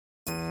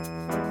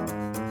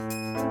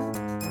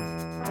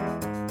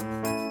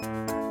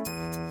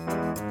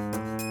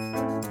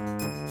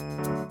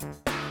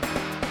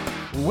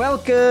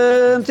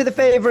Welcome to The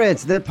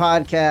Favorites, the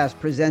podcast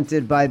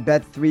presented by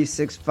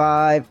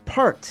Bet365,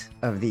 part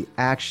of the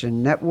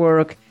Action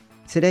Network.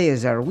 Today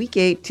is our Week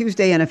 8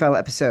 Tuesday NFL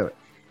episode.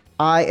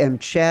 I am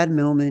Chad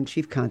Millman,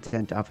 Chief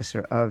Content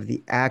Officer of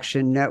the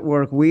Action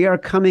Network. We are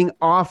coming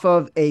off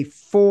of a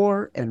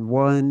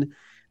 4-1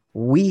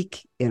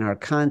 week in our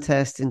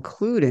contest,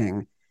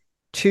 including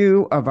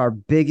two of our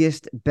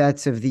biggest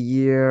bets of the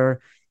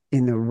year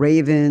in the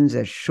Ravens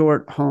as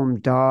short home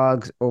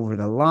dogs over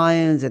the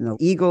Lions and the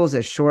Eagles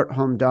as short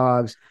home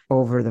dogs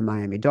over the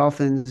Miami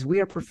Dolphins. We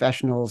are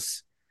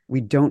professionals.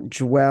 We don't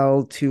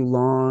dwell too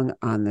long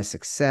on the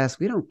success.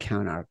 We don't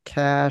count our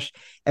cash.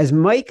 As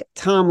Mike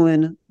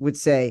Tomlin would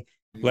say,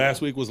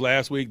 last week was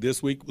last week.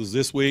 This week was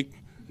this week.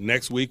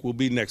 Next week will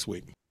be next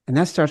week. And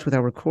that starts with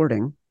our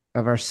recording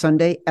of our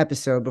Sunday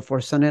episode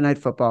before Sunday Night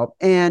Football.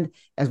 And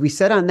as we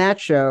said on that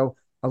show,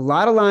 a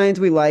lot of lines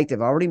we liked have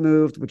already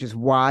moved, which is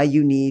why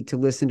you need to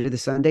listen to the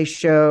Sunday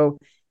show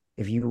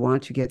if you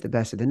want to get the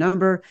best of the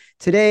number.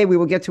 Today, we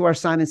will get to our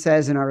Simon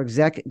Says and our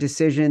exec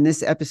decision.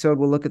 This episode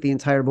will look at the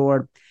entire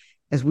board.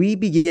 As we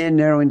begin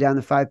narrowing down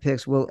the 5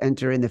 picks, we'll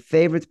enter in the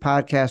Favorites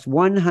Podcast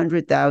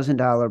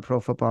 $100,000 Pro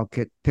Football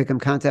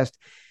Pick'em contest.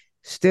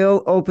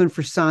 Still open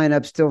for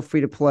sign-up, still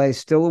free to play,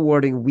 still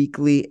awarding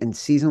weekly and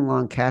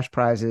season-long cash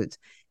prizes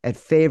at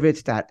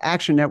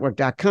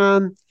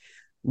favorites.actionnetwork.com.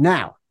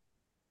 Now,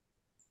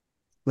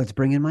 let's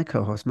bring in my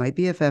co-host, my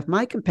BFF,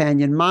 my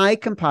companion, my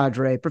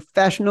compadre,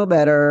 professional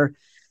bettor,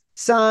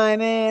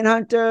 Simon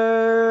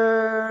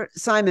Hunter.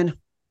 Simon,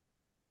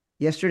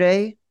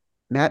 yesterday,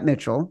 Matt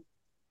Mitchell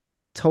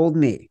told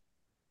me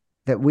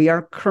that we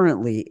are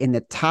currently in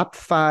the top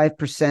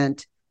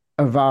 5%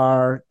 of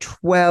our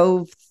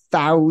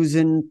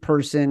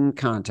 12,000-person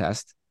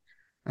contest.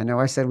 I know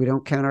I said we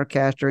don't count our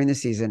cash during the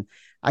season.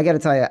 I got to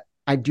tell you,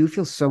 I do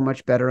feel so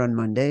much better on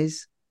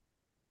Mondays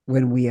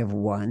when we have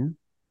won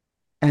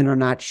and are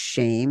not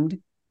shamed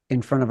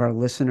in front of our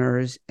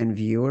listeners and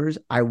viewers.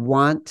 I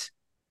want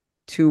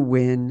to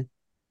win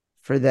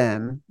for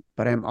them,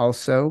 but I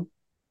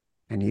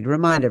need to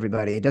remind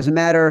everybody, it doesn't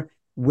matter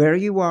where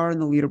you are in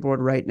the leaderboard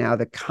right now.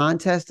 The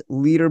contest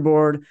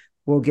leaderboard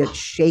will get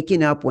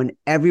shaken up when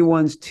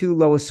everyone's 2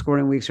 lowest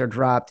scoring weeks are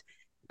dropped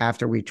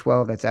after week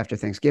 12. That's after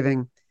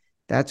Thanksgiving.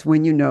 That's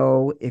when you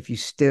know if you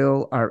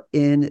still are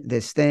in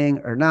this thing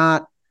or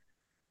not.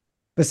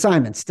 But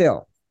Simon,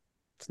 still,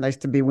 it's nice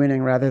to be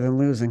winning rather than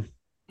losing.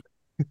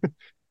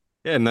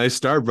 Yeah, nice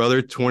start,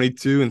 brother.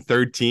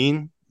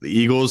 22-13. The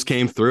Eagles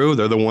came through.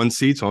 They're the 1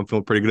 seed, so I'm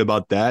feeling pretty good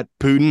about that.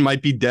 Putin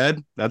might be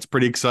dead. That's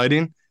pretty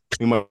exciting.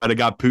 We might have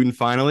got Putin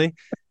finally.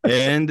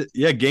 And,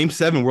 yeah, Game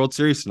 7 World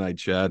Series tonight,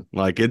 Chad.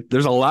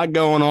 There's a lot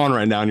going on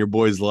right now in your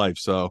boy's life.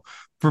 So,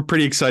 for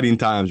pretty exciting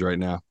times right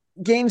now.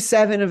 Game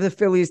 7 of the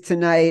Phillies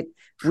tonight.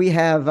 We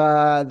have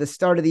the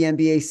start of the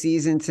NBA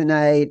season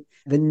tonight.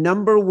 The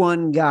number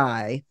 1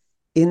 guy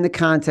in the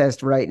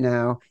contest right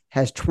now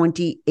has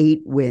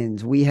 28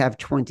 wins. We have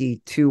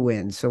 22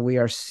 wins. So we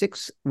are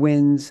 6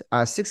 wins,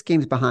 6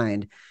 games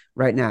behind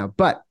right now.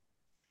 But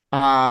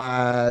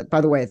by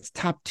the way, it's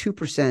top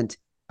 2%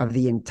 of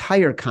the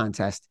entire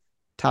contest,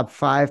 top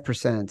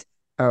 5%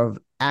 of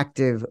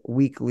active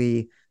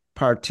weekly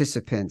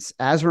participants.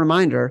 As a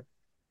reminder,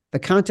 the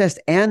contest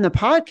and the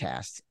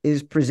podcast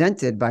is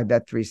presented by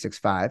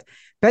Bet365.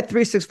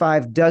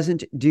 Bet365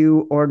 doesn't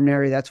do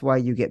ordinary. That's why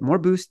you get more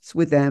boosts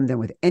with them than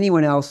with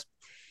anyone else.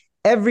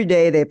 Every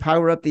day, they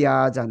power up the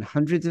odds on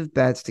hundreds of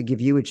bets to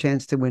give you a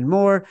chance to win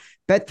more.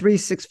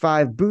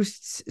 Bet365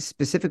 boosts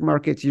specific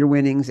markets, your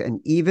winnings, and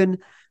even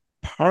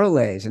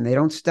parlays. And they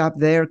don't stop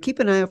there. Keep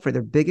an eye out for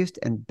their biggest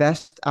and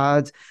best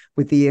odds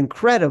with the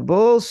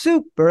incredible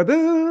Super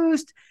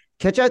Boost.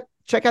 Check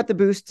out the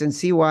boosts and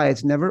see why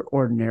it's never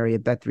ordinary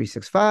at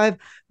Bet365.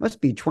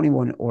 Must be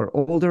 21 or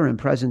older and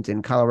present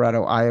in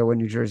Colorado, Iowa,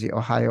 New Jersey,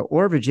 Ohio,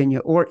 or Virginia,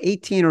 or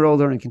 18 or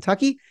older in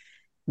Kentucky.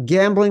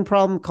 Gambling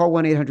problem? Call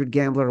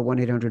 1-800-GAMBLER or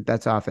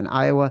 1-800-BETS-OFF in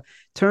Iowa.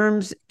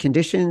 Terms,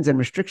 conditions, and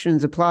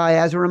restrictions apply.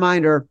 As a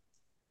reminder,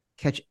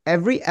 catch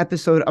every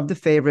episode of The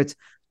Favorites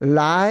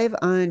live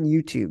on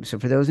YouTube. So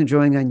for those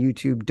enjoying on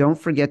YouTube, don't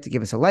forget to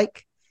give us a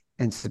like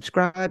and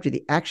subscribe to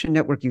the Action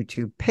Network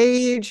YouTube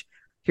page.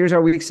 Here's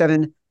our Week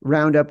 7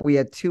 roundup. We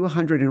had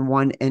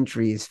 201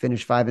 entries,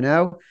 finished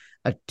 5-0,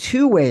 a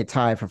 2-way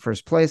tie for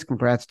first place.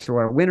 Congrats to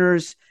our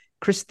winners,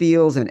 Chris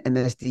Thiels and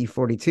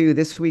MSD42.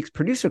 This week's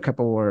Producer Cup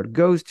Award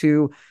goes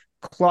to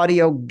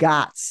Claudio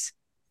Gotts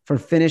for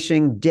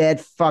finishing dead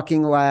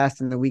fucking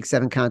last in the Week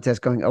 7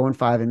 contest, going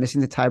 0-5 and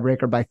missing the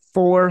tiebreaker by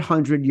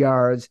 400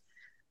 yards.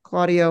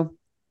 Claudio,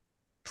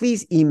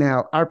 please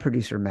email our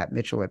producer, Matt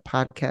Mitchell, at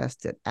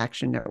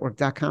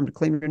podcast@actionnetwork.com to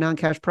claim your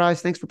non-cash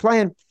prize. Thanks for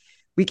playing.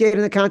 Week 8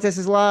 in the contest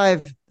is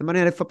live. The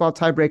Monday Night Football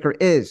tiebreaker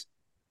is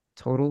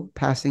total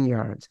passing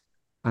yards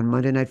on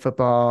Monday Night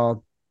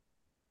Football.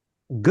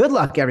 Good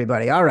luck,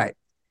 everybody. All right.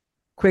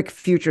 Quick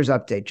futures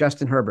update.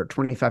 Justin Herbert,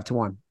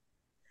 25-1.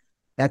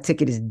 That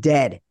ticket is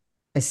dead,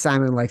 as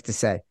Simon likes to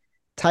say.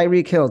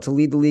 Tyreek Hill to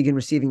lead the league in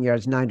receiving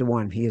yards,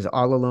 9-1. He is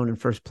all alone in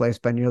first place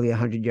by nearly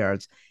 100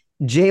 yards.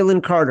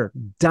 Jalen Carter,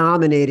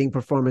 dominating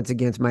performance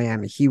against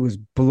Miami. He was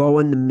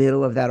blowing the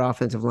middle of that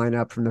offensive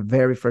lineup from the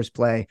very first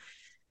play.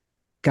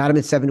 Got him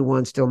at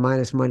 7-1, still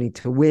minus money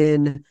to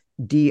win.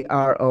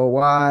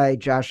 DROY,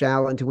 Josh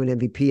Allen to win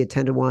MVP at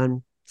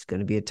 10-1. It's going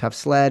to be a tough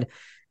sled.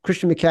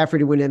 Christian McCaffrey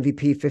to win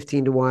MVP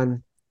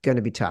 15-1. Going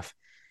to be tough.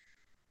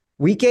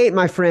 Week 8,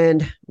 my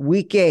friend.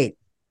 Week 8.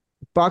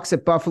 Bucks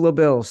at Buffalo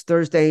Bills.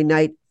 Thursday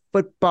night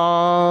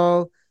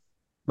football.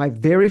 My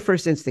very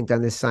first instinct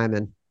on this,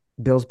 Simon,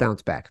 Bills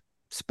bounce back.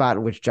 Spot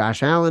in which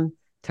Josh Allen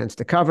tends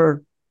to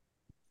cover.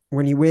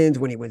 When he wins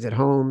at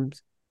home,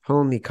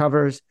 he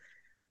covers.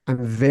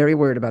 I'm very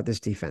worried about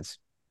this defense.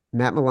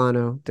 Matt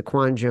Milano,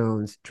 Daquan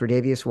Jones,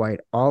 Tre'Davious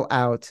White, all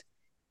out.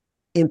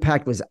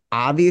 Impact was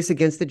obvious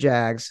against the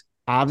Jags,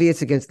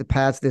 obvious against the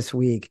Pats this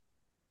week,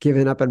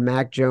 giving up a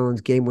Mac Jones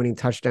game-winning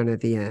touchdown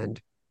at the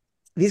end.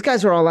 These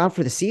guys are all out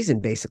for the season,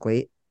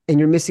 basically, and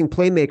you're missing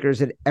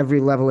playmakers at every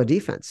level of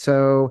defense.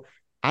 So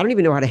I don't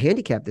even know how to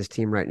handicap this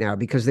team right now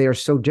because they are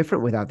so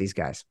different without these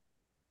guys.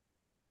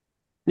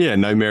 Yeah,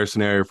 nightmare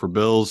scenario for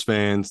Bills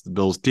fans, the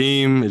Bills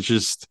team. It's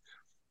just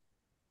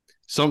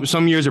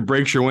some years it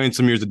breaks your way and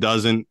some years it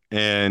doesn't.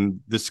 And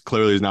this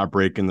clearly is not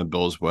breaking the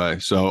Bills' way.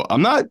 So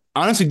I'm not,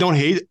 honestly, don't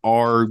hate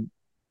our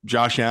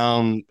Josh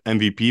Allen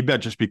MVP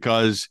bet just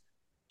because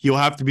he'll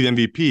have to be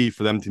the MVP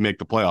for them to make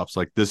the playoffs.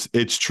 Like this,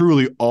 it's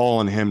truly all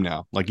on him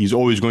now. Like he's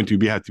always going to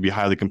have to be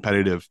highly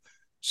competitive.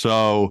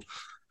 So,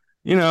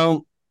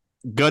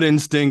 gut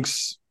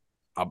instincts,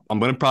 I'm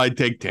going to probably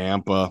take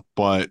Tampa,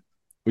 but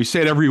we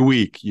say it every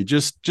week. You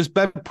just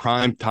bet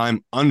prime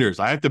time unders.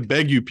 I have to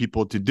beg you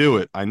people to do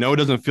it. I know it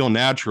doesn't feel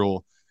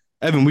natural.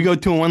 Evan, we go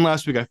 2-1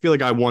 last week. I feel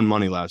like I won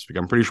money last week.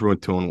 I'm pretty sure we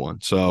went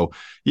 2-1. So,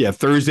 yeah,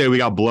 Thursday we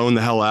got blown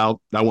the hell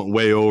out. That went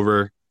way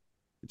over.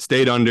 It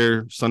stayed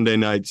under. Sunday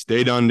night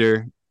stayed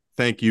under.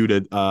 Thank you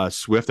to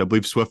Swift. I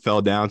believe Swift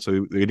fell down, so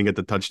we didn't get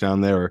the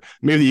touchdown there. Or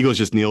maybe the Eagles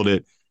just kneeled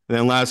it. And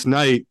then last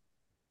night,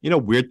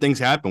 weird things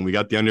happen. We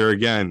got the under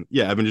again.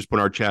 Yeah, Evan just put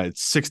in our chat.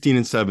 It's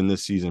 16-7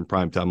 this season,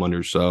 primetime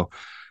under. So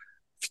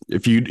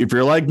if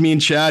you're like me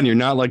and Chad and you're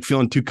not like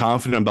feeling too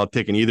confident about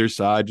taking either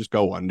side, just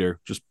go under.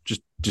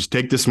 Just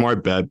take the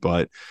smart bet.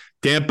 But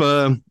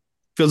Tampa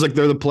feels like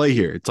they're the play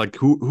here. It's like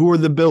who are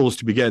the Bills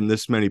to be getting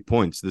this many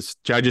points? This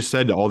Chad just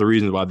said all the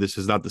reasons why this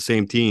is not the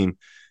same team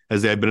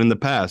as they have been in the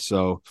past.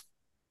 So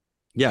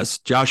yes,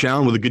 Josh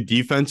Allen with the good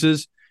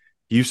defenses.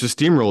 He used to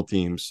steamroll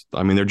teams.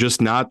 I mean, they're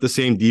just not the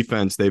same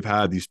defense they've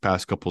had these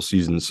past couple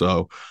seasons.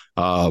 So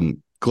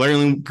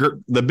clearly,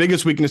 the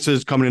biggest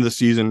weaknesses coming into the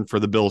season for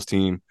the Bills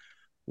team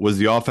was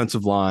the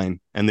offensive line,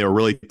 and they were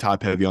really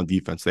top heavy on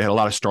defense. They had a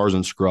lot of stars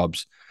and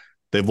scrubs.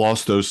 They've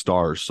lost those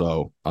stars.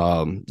 So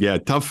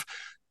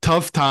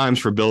tough times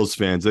for Bills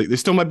fans. They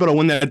still might be able to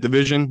win that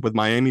division with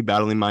Miami,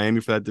 battling Miami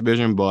for that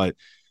division, but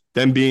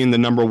them being the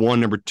number 1,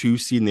 number 2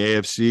 seed in the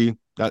AFC,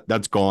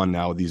 that's gone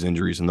now with these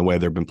injuries and the way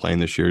they've been playing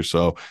this year.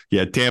 So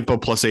yeah, Tampa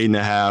plus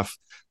 8.5.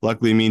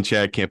 Luckily, me and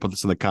Chad can't put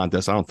this in the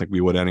contest. I don't think we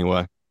would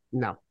anyway.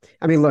 No.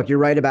 I mean, look, you're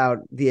right about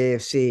the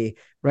AFC.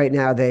 Right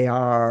now, they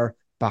are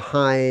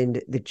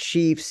behind the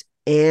Chiefs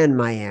and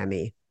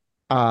Miami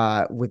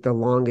with the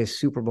longest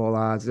Super Bowl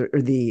odds, or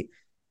the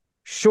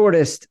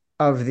shortest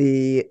of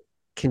the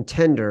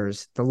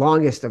contenders, the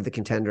longest of the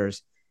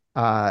contenders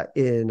for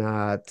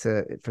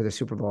the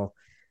Super Bowl.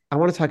 I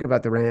want to talk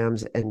about the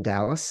Rams and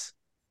Dallas.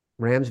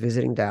 Rams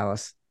visiting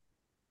Dallas.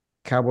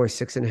 Cowboys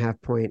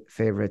 6.5-point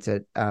favorites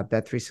at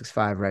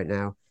Bet365 right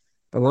now.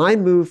 The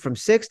line moved from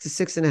 6 to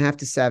 6.5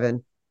 to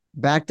 7,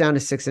 back down to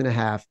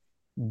 6.5.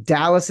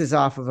 Dallas is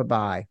off of a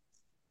bye.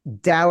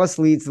 Dallas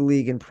leads the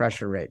league in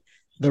pressure rate.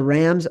 The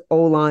Rams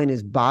O-line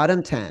is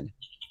bottom 10.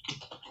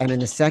 And in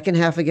the second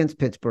half against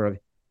Pittsburgh,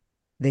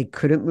 they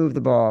couldn't move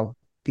the ball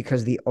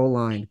because the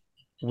O-line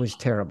was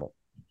terrible.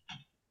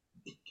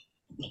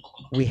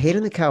 We hate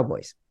on the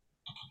Cowboys.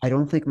 I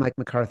don't think Mike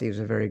McCarthy is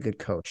a very good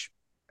coach,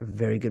 a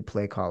very good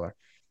play caller.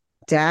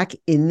 Dak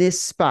in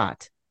this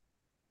spot,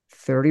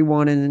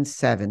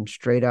 31-7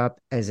 straight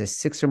up as a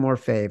 6 or more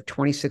fave,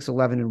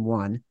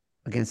 26-11-1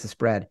 against the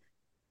spread.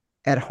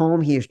 At home,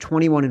 he is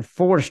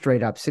 21-4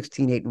 straight up,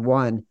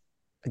 16-8-1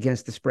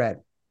 against the spread.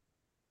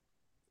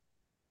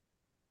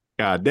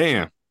 God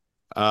damn.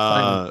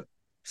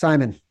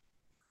 Simon.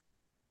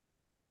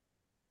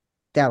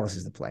 Dallas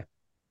is the play.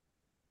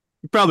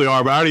 You probably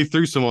are, but I already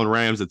threw someone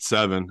Rams at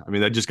 7. I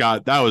mean,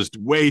 that was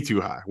way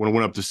too high when it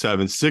went up to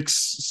 7.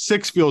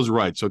 6 feels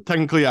right. So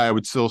technically, I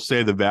would still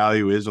say the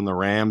value is on the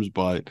Rams,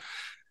 but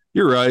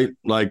you're right.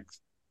 Like,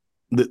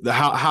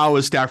 how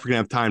is Stafford gonna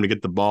have time to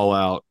get the ball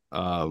out?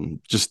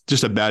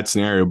 Just a bad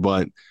scenario.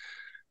 But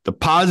the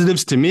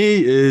positives to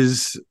me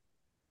is,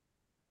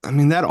 I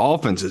mean, that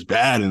offense is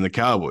bad in the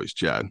Cowboys,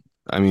 Chad.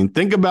 I mean,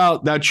 think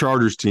about that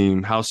Chargers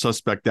team, how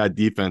suspect that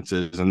defense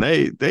is, and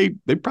they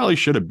probably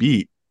should have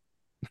beat.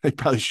 They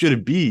probably should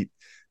have beat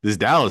this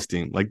Dallas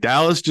team. Like,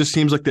 Dallas just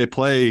seems like they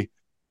play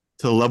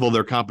to the level of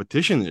their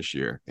competition this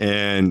year.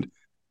 And,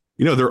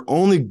 their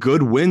only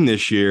good win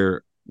this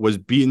year was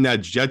beating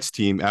that Jets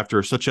team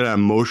after such an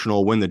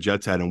emotional win the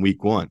Jets had in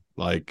week 1.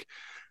 Like,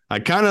 I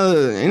kind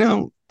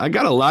of, I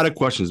got a lot of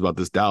questions about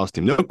this Dallas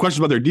team. No questions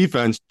about their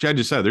defense. Chad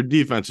just said their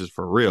defense is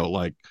for real.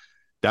 Like,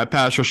 that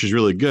pass rush is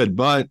really good,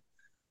 but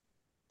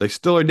they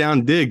still are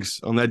down Diggs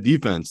on that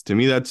defense. To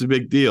me, that's a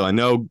big deal. I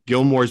know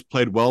Gilmore's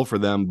played well for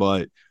them,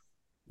 but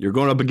you're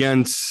going up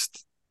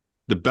against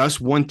the best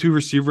 1-2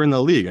 receiver in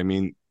the league. I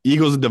mean,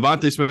 Eagles and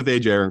Devontae Smith,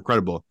 AJ are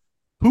incredible.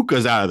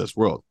 Puka's out of this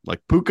world. Like,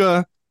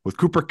 Puka with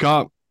Cooper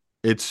Kupp,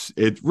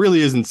 it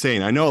really is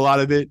insane. I know a lot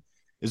of it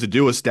is to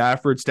do with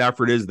Stafford.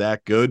 Stafford is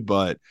that good,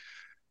 but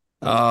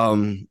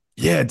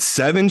it's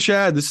 7,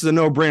 Chad. This is a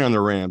no-brainer on the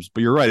Rams.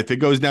 But you're right. If it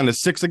goes down to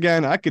 6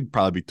 again, I could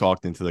probably be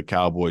talked into the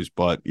Cowboys.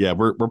 But yeah,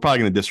 we're probably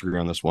going to disagree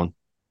on this one.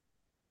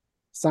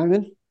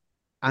 Simon,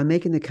 I'm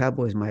making the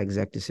Cowboys my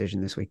exec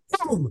decision this week.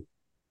 Boom!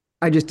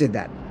 I just did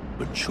that.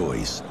 A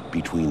choice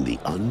between the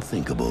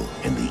unthinkable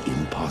and the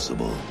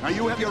impossible. Now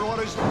you have your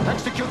orders.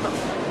 Execute them.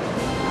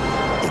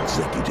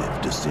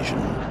 Executive decision.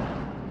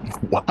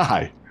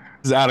 Why?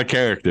 It's out of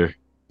character.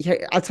 Yeah,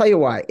 I'll tell you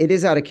why. It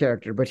is out of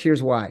character, but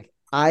here's why.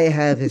 I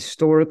have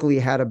historically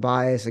had a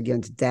bias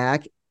against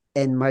Dak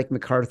and Mike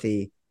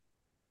McCarthy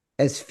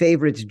as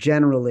favorites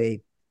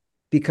generally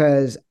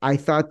because I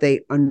thought they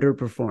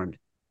underperformed.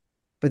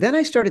 But then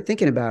I started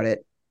thinking about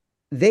it.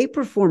 They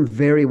perform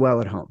very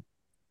well at home.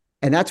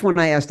 And that's when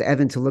I asked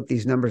Evan to look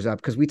these numbers up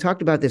because we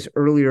talked about this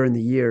earlier in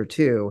the year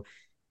too.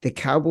 The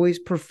Cowboys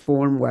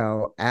perform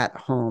well at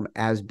home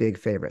as big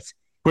favorites.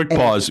 Quick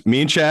pause.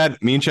 Me and Chad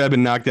have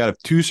been knocked out of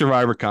 2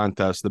 Survivor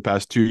contests the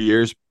past 2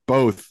 years,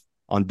 both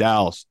on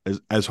Dallas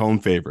as home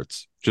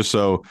favorites. Just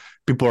so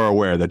people are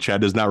aware that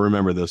Chad does not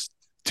remember this.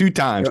 2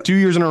 times, 2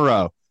 years in a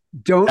row.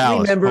 Don't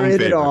Dallas, remember it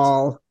favorites. at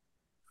all.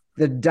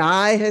 The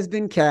die has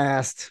been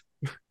cast.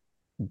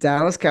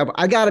 Dallas Cowboys.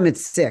 I got them at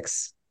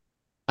 6.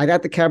 I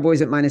got the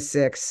Cowboys at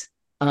 -6.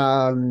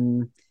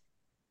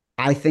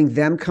 I think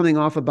them coming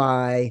off a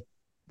bye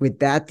with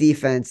that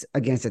defense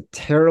against a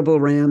terrible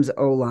Rams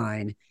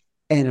O-line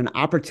and an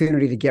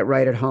opportunity to get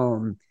right at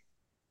home.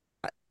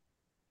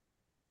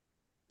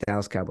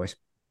 Dallas Cowboys.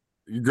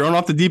 You're going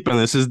off the deep end.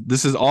 This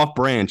is off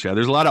brand, Chad.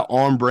 There's a lot of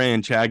on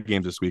brand Chad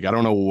games this week. I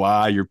don't know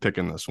why you're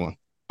picking this one.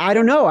 I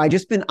don't know. I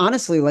just been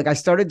honestly, like, I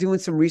started doing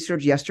some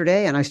research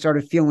yesterday and I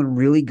started feeling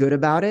really good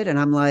about it. And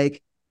I'm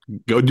like,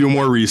 go do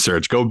more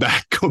research. Go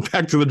back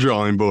to the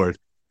drawing board.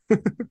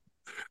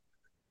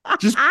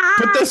 Just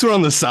put this one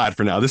on the side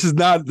for now. This is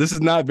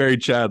not very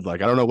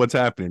Chad-like. I don't know what's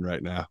happening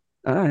right now.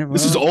 All right, well,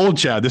 this is old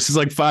Chad. This is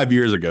like 5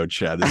 years ago,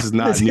 Chad. This is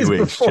not new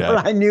age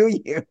Chad. I knew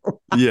you.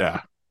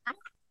 Yeah.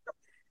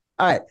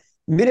 All right.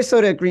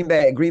 Minnesota at Green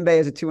Bay. Green Bay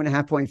is a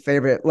 2.5-point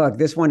favorite. Look,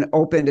 this one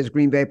opened as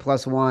Green Bay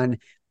 +1,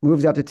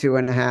 moved up to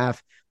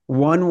 2.5.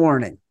 One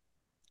warning.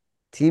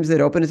 Teams that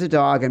open as a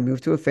dog and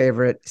move to a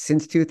favorite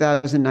since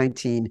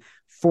 2019,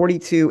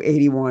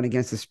 42-81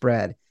 against the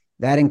spread.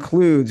 That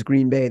includes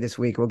Green Bay this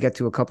week. We'll get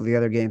to a couple of the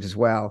other games as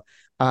well.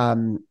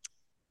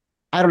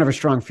 I don't have a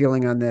strong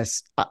feeling on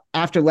this.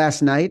 After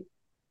last night,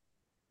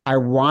 I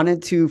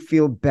wanted to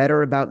feel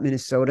better about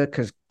Minnesota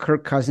because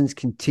Kirk Cousins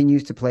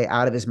continues to play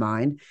out of his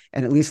mind.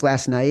 And at least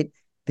last night,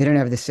 they didn't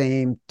have the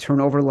same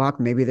turnover luck.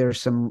 Maybe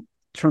there's some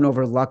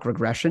turnover luck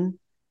regression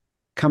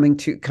coming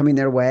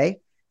their way.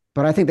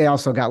 But I think they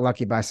also got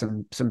lucky by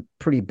some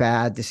pretty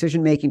bad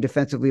decision-making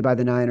defensively by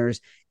the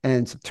Niners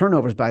and some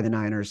turnovers by the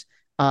Niners.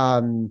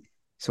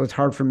 So it's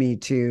hard for me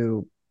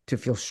to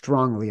feel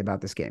strongly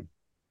about this game.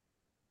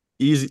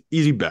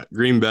 Easy bet.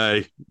 Green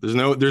Bay. There's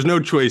no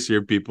choice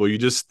here, people.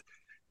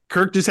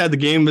 Kirk just had the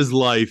game of his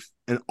life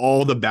and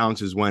all the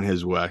bounces went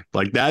his way.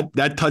 Like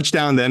that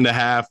touchdown the end of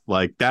half,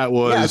 like that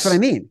was. Yeah, that's what I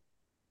mean.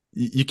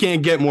 You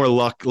can't get more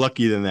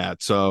lucky than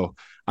that. So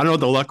I don't know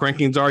what the luck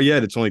rankings are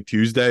yet. It's only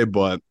Tuesday,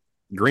 but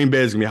Green Bay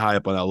is gonna be high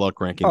up on that luck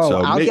ranking. Oh,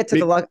 so I'll get to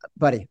the luck,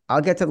 buddy.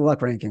 I'll get to the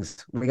luck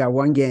rankings. We got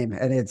one game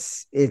and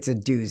it's a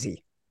doozy.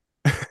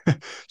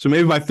 So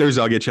maybe by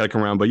Thursday I'll get checking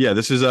around. But yeah,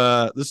 this is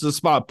a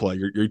spot play.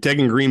 You're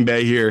taking Green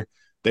Bay here.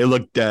 They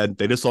look dead.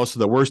 They just lost to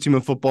the worst team in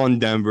football in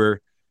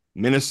Denver.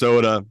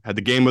 Minnesota had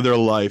the game of their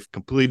life,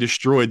 completely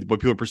destroyed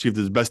what people perceived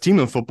as the best team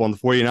in football in the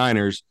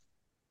 49ers.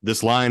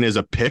 This line is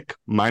a pick,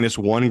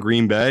 -1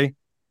 Green Bay.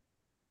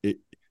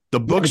 The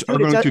books are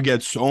going to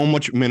get so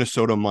much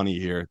Minnesota money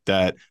here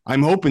that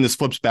I'm hoping this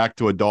flips back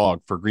to a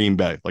dog for Green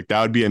Bay. Like,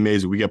 that would be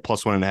amazing. We get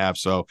 +1.5.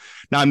 So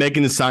not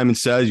making the Simon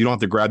Says. You don't have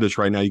to grab this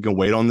right now. You can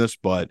wait on this,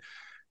 but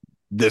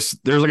there's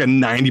like a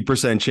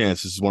 90%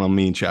 chance this is one of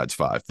me and Chad's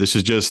 5. This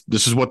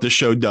is what this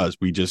show does.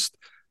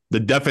 The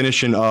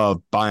definition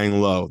of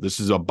buying low. This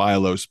is a buy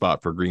low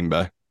spot for Green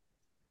Bay.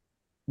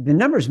 The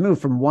numbers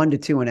move from 1 to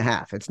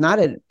 2.5. It's not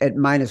at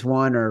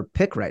 -1 or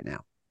pick right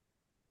now.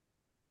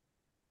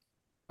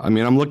 I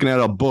mean, I'm looking at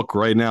a book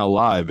right now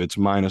live. It's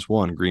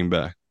 -1 Green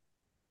Bay.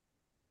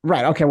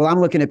 Right. Okay. Well, I'm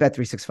looking at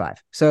Bet365.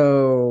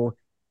 So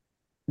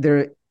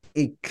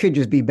it could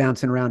just be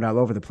bouncing around all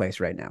over the place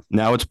right now.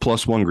 Now it's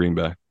 +1 Green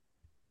Bay.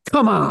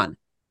 Come on.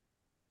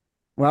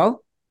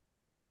 Well,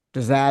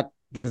 does that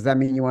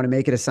mean you want to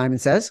make it as Simon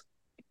Says?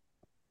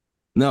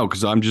 No,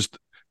 because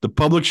the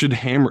public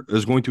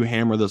is going to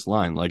hammer this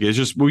line. Like, it's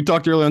just, we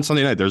talked earlier on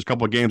Sunday night. There's a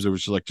couple of games that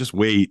was just like, just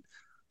wait.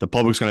 the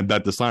public's going to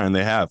bet this line, and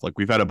they have. Like,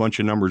 we've had a bunch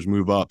of numbers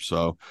move up.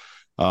 So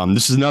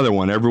this is another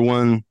one.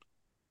 Everyone,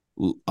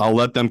 I'll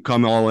let them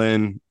come all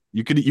in.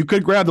 You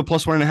could grab the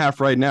 +1.5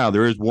 right now.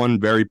 There is one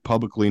very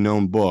publicly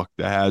known book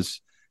that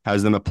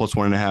has them at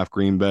 +1.5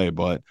 Green Bay,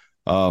 but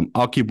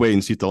I'll keep waiting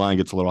and see if the line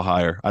gets a little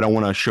higher. I don't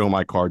want to show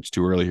my cards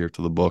too early here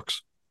to the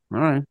books. All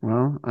right.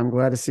 Well, I'm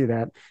glad to see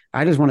that.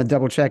 I just want to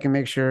double check and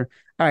make sure.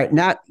 All right.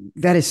 Now,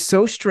 that is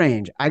so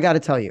strange. I got to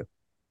tell you,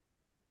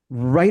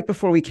 right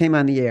before we came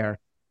on the air,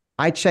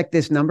 I checked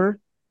this number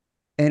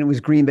and it was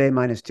Green Bay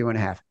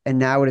 -2.5. And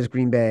now it is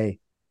Green Bay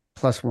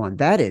 +1.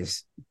 That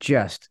is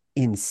just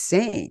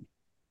insane.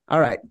 All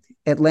right.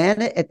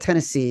 Atlanta at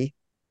Tennessee.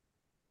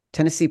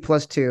 Tennessee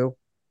 +2.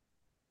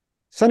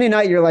 Sunday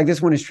night, you're like,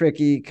 this one is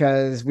tricky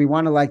because we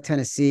want to like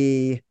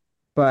Tennessee,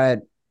 but,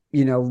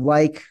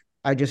 like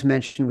I just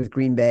mentioned with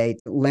Green Bay,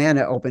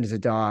 Atlanta opened as a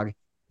dog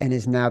and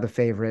is now the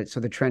favorite. So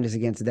the trend is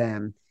against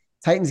them.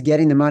 Titans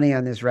getting the money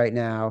on this right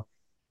now.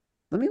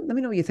 Let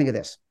me know what you think of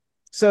this.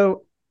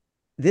 So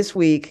this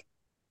week,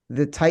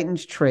 the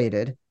Titans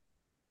traded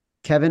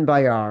Kevin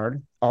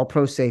Byard,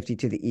 all-pro safety,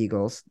 to the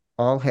Eagles.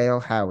 All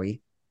hail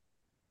Howie.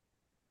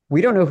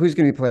 We don't know who's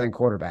going to be playing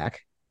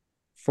quarterback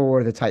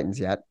for the Titans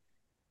yet.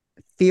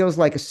 It feels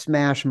like a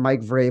smash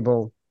Mike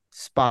Vrabel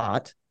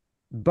spot,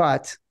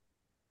 but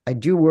I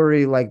do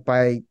worry, like,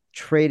 by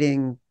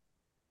trading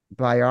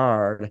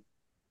Byard,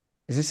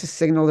 is this a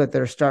signal that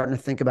they're starting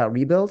to think about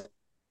rebuild,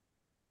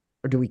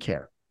 or do we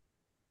care?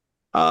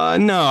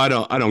 No, I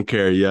don't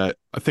care yet.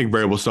 I think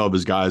Vrabel still have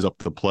his guys up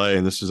to play,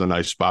 and this is a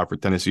nice spot for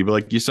Tennessee. But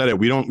like you said,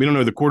 we don't know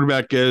who the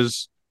quarterback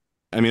is.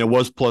 I mean, it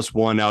was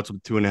 +1, now it's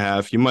up to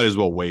 2.5. You might as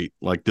well wait.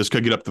 Like, this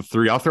could get up to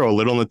 3. I'll throw a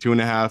little on the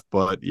 2.5,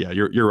 but yeah,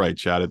 you're right,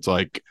 Chad. It's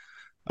like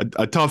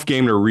a tough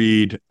game to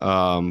read.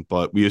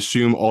 But we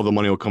assume all the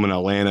money will come in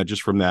Atlanta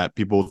just from that.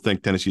 People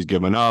think Tennessee's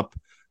given up.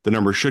 The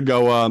number should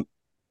go up.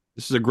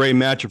 This is a great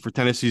matchup for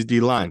Tennessee's D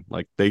line.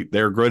 Like,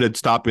 they're good at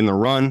stopping the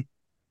run,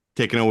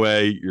 taking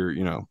away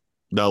the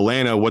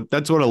Atlanta.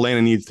 That's what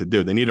Atlanta needs to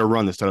do. They need a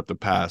run to set up the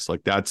pass.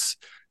 Like, that's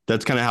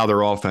kind of how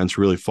their offense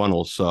really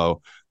funnels.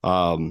 So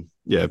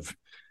yeah.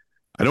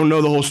 I don't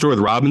know the whole story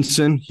with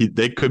Robinson.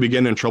 They could be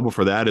getting in trouble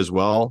for that as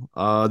well,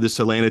 this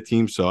Atlanta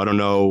team. So I don't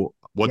know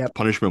what the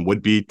punishment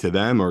would be to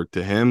them or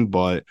to him.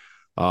 But,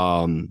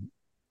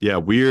 yeah,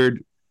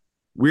 weird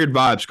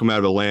vibes come out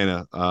of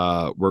Atlanta.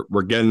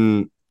 We're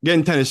getting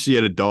Tennessee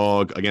at a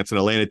dog against an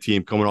Atlanta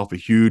team coming off a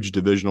huge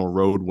divisional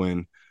road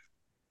win.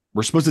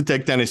 We're supposed to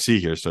take Tennessee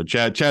here. So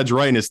Chad's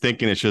right in his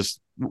thinking. It's just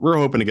we're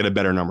hoping to get a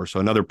better number.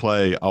 So another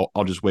play,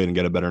 I'll just wait and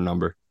get a better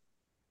number.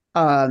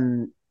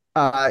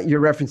 You're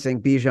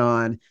referencing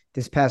Bijan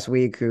this past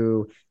week,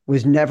 who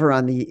was never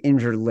on the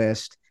injured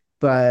list,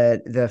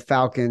 but the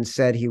Falcons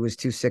said he was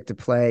too sick to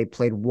play,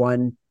 played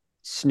one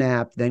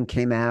snap, then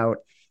came out,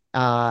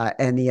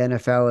 and the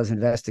NFL is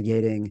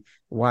investigating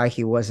why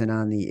he wasn't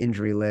on the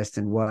injury list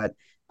and what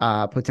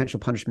potential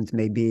punishments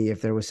may be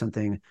if there was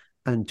something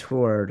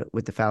untoward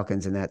with the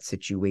Falcons in that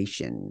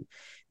situation.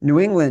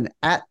 New England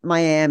at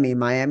Miami.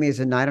 Miami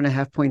is a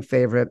 9.5-point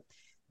favorite.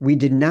 We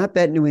did not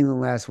bet New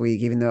England last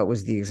week, even though it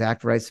was the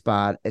exact right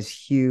spot, as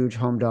huge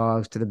home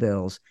dogs to the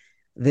Bills.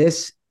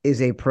 This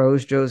is a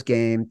pros Joe's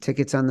game.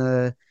 Tickets on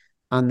the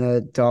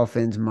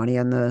Dolphins, money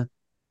on the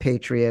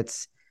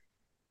Patriots.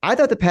 I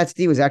thought the Pats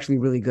D was actually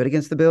really good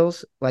against the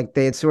Bills. Like,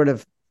 they had sort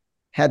of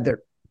had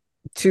their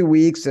 2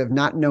 weeks of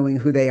not knowing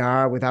who they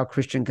are without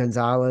Christian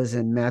Gonzalez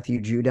and Matthew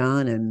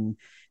Judon, and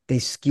they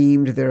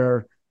schemed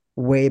their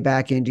way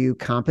back into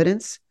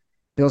competence.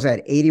 Bills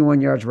had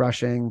 81 yards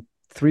rushing,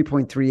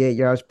 3.38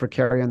 yards per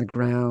carry on the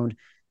ground.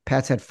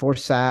 Pats had 4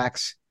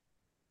 sacks.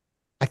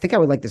 I think I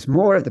would like this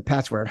more if the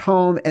Pats were at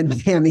home and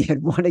Miami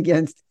had won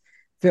against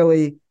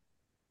Philly,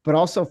 but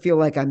also feel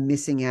like I'm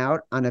missing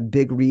out on a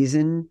big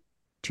reason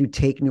to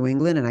take New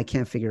England, and I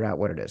can't figure out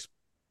what it is.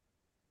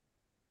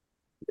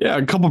 Yeah,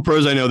 a couple of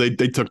pros I know they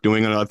took New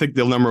England. I think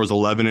the number was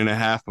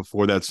 11.5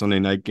 before that Sunday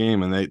night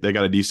game, and they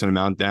got a decent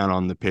amount down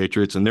on the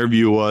Patriots. And their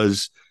view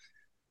was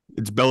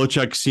it's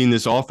Belichick seeing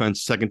this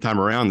offense second time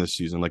around this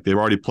season. Like, they've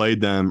already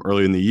played them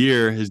early in the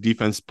year. His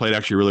defense played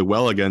actually really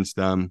well against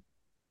them.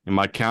 And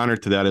my counter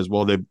to that is,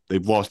 well,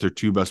 they've lost their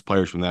 2 best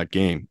players from that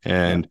game.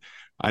 And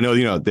I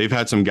know, they've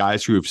had some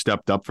guys who have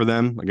stepped up for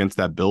them against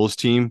that Bills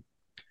team.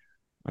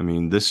 I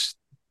mean, this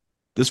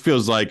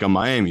feels like a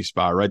Miami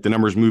spot, right? The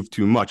numbers move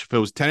too much. If it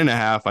was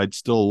 10.5, I'd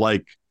still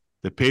like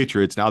the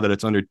Patriots. Now that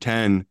it's under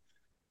 10,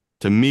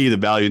 to me, the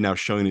value now is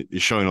showing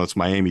it's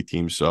Miami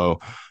team. So,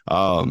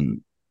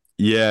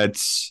 yeah,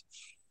 it's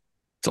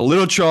a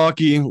little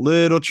chalky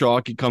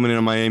coming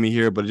into Miami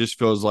here, but it just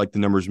feels like the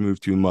numbers move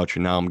too much,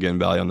 and now I'm getting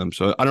value on them.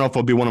 So I don't know if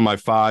it'll be one of my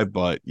 5,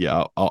 but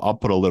yeah, I'll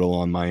put a little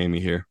on Miami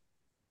here.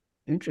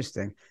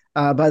 Interesting.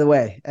 By the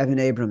way, Evan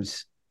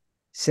Abrams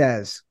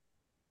says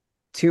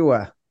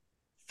Tua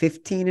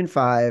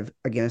 15-5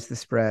 against the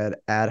spread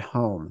at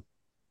home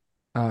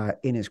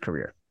in his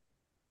career.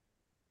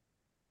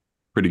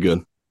 Pretty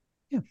good.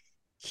 Yeah.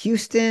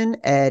 Houston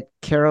at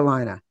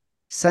Carolina.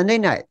 Sunday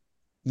night,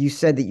 you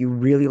said that you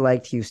really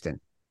liked Houston.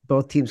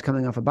 Both teams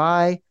coming off a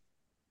bye.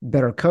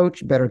 better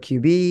coach, better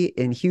QB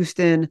in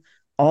Houston.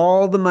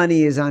 All the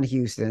money is on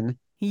Houston.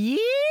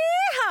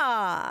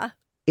 Yeehaw!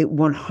 It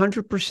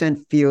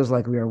 100% feels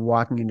like we are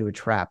walking into a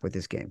trap with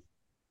this game.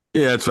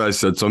 Yeah, that's what I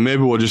said. So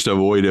maybe we'll just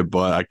avoid it,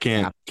 but I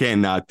can't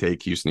not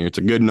take Houston here. It's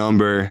a good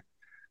number.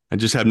 I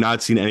just have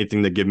not seen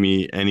anything that give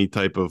me any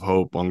type of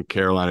hope on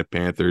Carolina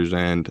Panthers.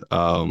 And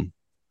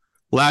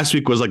last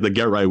week was like the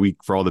get right week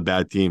for all the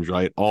bad teams,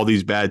 right? All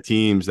these bad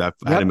teams that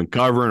hadn't been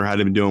covering or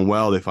hadn't been doing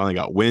well, they finally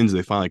got wins.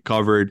 They finally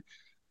covered.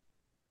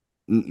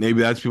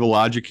 Maybe that's people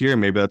logic here.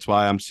 Maybe that's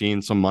why I'm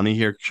seeing some money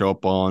here show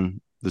up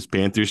on this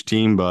Panthers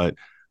team. But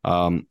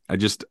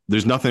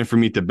there's nothing for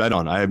me to bet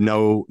on. I have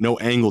no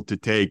angle to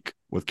take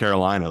with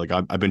Carolina. Like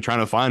I've been trying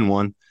to find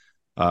one,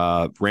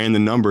 ran the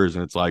numbers,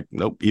 and it's like,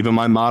 nope, even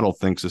my model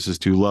thinks this is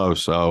too low.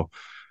 So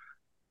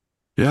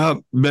yeah,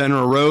 been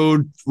a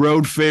road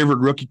favorite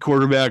rookie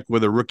quarterback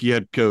with a rookie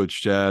head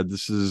coach, Chad.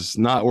 This is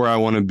not where I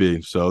want to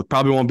be. So it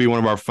probably won't be one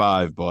of our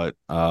 5, but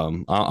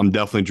I'm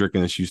definitely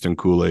drinking this Houston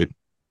Kool-Aid.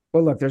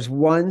 Well, look, there's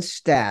one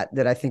stat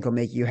that I think will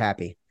make you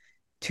happy.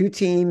 2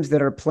 teams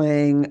that are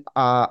playing,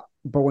 but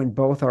when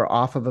both are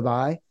off of a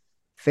bye,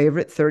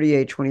 favorite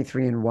 38,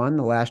 23-1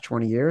 the last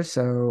 20 years.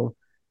 So,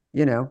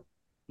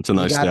 it's a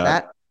nice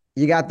stat.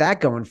 You got that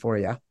going for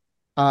you.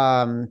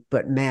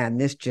 But man,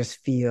 this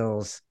just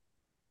feels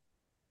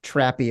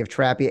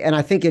trappy. And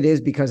I think it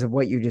is because of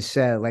what you just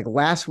said. Like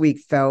last week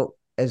felt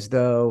as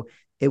though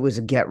it was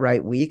a get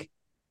right week,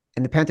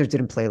 and the Panthers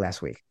didn't play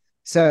last week.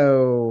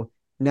 So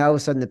now all of a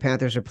sudden the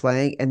Panthers are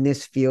playing, and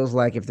this feels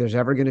like if there's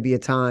ever going to be a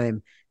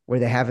time where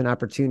they have an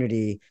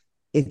opportunity,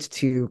 it's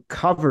to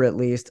cover at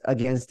least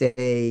against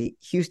a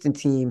Houston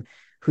team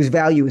whose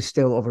value is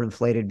still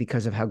overinflated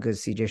because of how good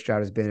CJ Stroud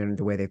has been and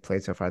the way they've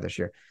played so far this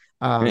year.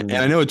 And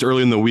I know it's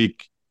early in the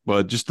week,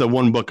 but just the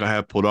one book I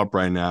have pulled up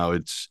right now,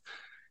 it's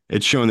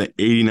showing that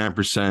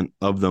 89%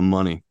 of the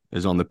money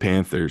is on the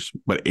Panthers,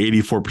 but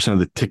 84% of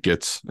the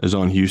tickets is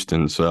on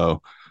Houston.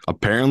 So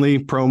apparently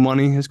pro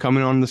money is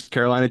coming on this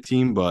Carolina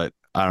team, but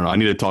I don't know. I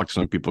need to talk to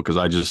some people because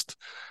I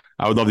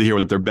would love to hear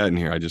what they're betting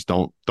here. I just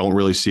don't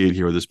really see it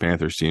here with this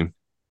Panthers team.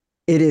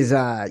 It is,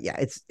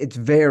 it's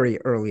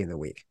very early in the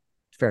week.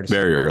 Fair to say.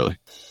 Very early.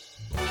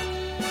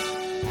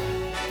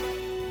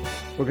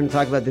 We're going to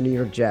talk about the New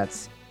York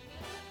Jets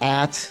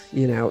at,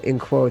 in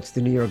quotes,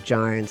 the New York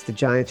Giants. The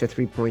Giants are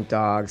 3-point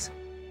dogs.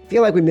 I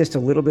feel like we missed a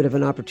little bit of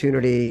an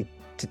opportunity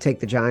to take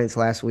the Giants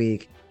last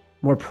week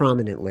more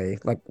prominently.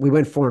 Like we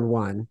went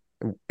 4-1,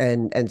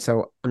 and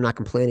so I'm not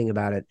complaining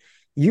about it.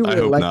 You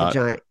really like the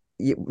Giants.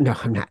 No,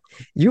 I'm not.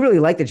 You really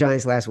liked the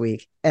Giants last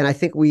week, and I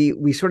think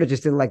we sort of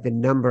just didn't like the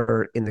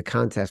number in the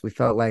contest. We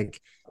felt like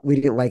we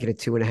didn't like it at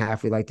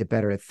 2.5. We liked it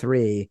better at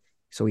 3,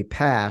 so we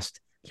passed.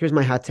 Here's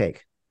my hot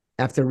take.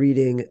 After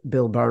reading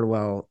Bill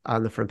Barnwell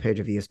on the front page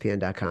of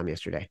ESPN.com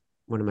yesterday,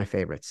 one of my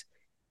favorites,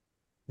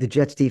 the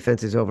Jets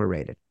defense is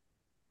overrated.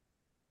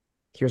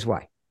 Here's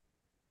why.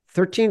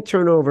 13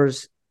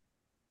 turnovers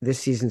this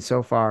season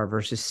so far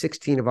versus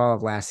 16 of all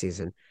of last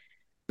season.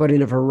 But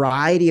in a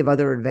variety of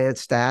other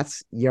advanced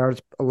stats,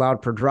 yards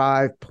allowed per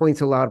drive,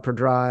 points allowed per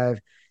drive,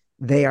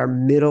 they are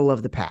middle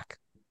of the pack,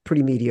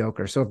 pretty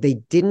mediocre. So if they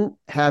didn't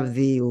have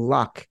the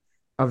luck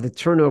of the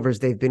turnovers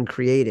they've been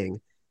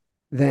creating,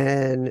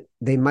 then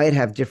they might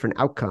have different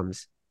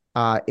outcomes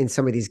in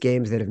some of these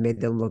games that have made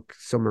them look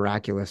so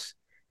miraculous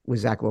with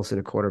Zach Wilson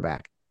at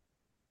quarterback.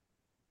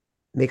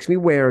 Makes me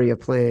wary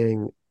of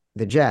playing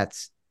the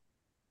Jets.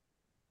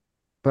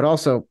 But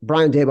also,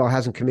 Brian Daboll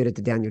hasn't committed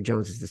to Daniel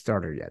Jones as the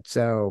starter yet.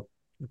 So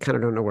we kind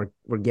of don't know what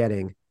we're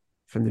getting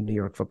from the New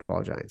York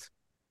Football Giants.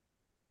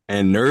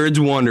 And nerds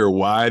wonder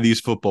why these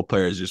football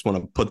players just want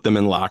to put them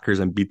in lockers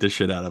and beat the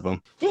shit out of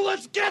them. Well,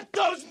 let's get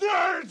those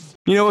nerds!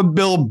 You know what,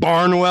 Bill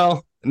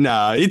Barnwell?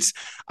 Nah,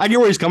 I get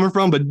where he's coming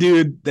from, but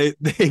dude, they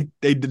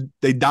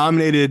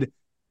dominated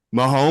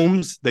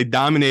Mahomes, they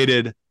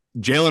dominated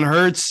Jalen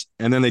Hurts,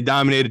 and then they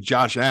dominated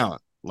Josh Allen.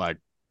 Like,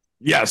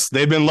 yes,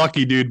 they've been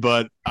lucky, dude,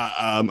 but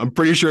I'm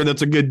pretty sure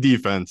that's a good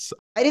defense.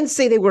 I didn't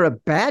say they were a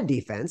bad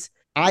defense.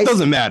 It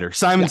doesn't matter.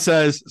 Simon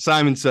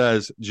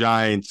says,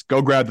 Giants,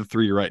 go grab the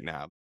 3 right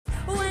now.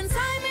 When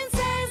Simon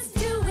says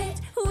do it,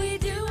 we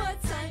do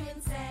what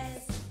Simon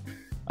says.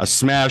 A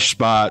smash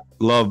spot.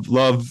 Love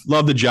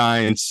the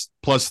Giants.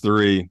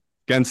 +3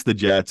 against the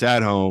Jets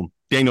at home.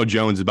 Daniel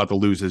Jones is about to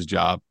lose his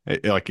job.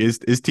 Like his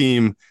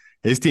team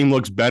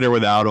looks better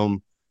without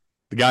him.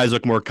 The guys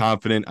look more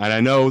confident. And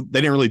I know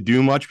they didn't really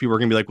do much. People are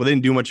going to be like, well, they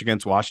didn't do much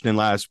against Washington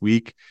last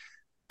week.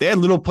 They had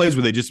little plays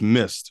where they just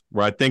missed,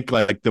 where I think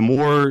like the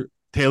more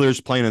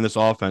Taylor's playing in this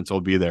offense, he'll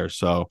be there.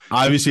 So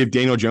obviously if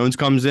Daniel Jones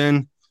comes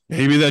in,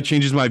 maybe that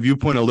changes my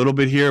viewpoint a little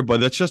bit here, but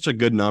that's just a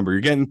good number.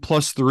 You're getting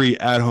 +3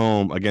 at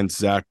home against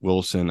Zach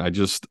Wilson. I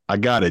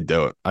got to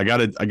do it. I got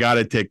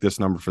to take this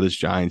number for this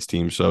Giants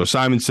team. So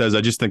Simon says,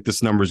 I just think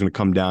this number is going to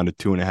come down to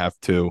 2.5,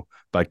 2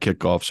 by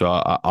kickoff.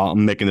 So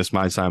I'm making this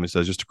my Simon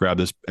says just to grab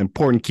this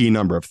important key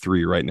number of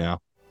 3 right now.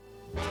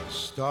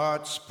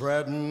 Start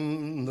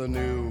spreading the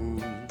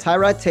news.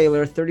 Tyrod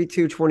Taylor,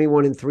 32,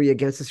 21, and 3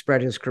 against the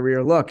spread in his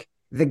career. Look,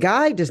 the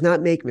guy does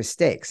not make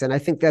mistakes. And I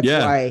think that's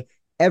why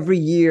every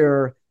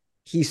year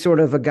he's sort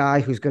of a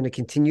guy who's going to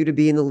continue to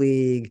be in the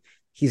league.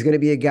 He's going to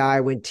be a guy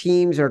when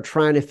teams are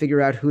trying to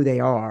figure out who they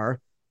are,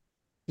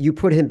 you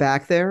put him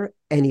back there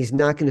and he's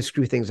not going to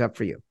screw things up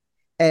for you.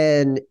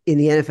 And in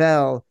the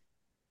NFL,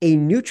 a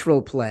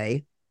neutral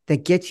play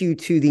that gets you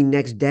to the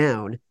next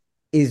down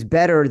is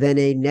better than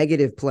a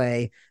negative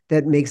play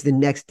that makes the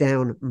next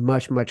down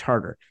much, much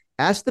harder.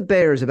 Ask the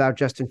Bears about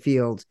Justin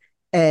Fields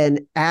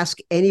and ask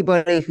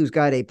anybody who's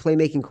got a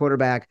playmaking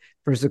quarterback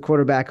versus a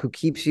quarterback who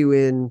keeps you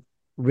in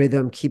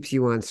rhythm, keeps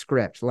you on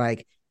script.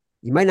 Like,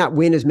 you might not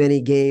win as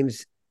many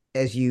games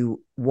as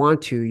you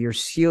want to. Your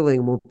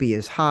ceiling won't be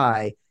as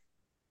high,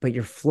 but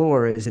your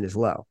floor isn't as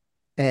low.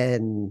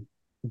 And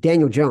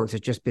Daniel Jones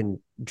has just been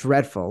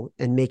dreadful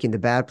and making the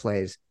bad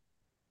plays.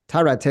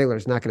 Tyrod Taylor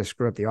is not going to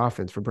screw up the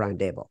offense for Brian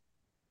Daboll.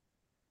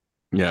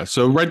 Yeah,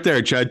 so right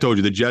there, Chad told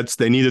you, the Jets,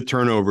 they need the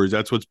turnovers.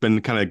 That's what's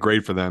been kind of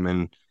great for them.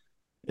 And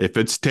if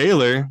it's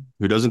Taylor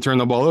who doesn't turn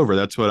the ball over,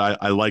 that's what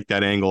I like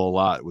that angle a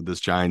lot with this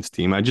Giants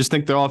team. I just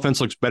think their offense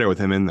looks better with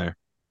him in there.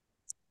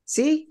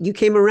 See, you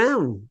came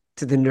around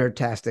to the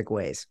nerdtastic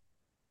ways.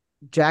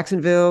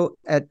 Jacksonville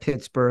at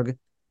Pittsburgh.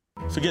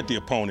 Forget the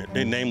opponent.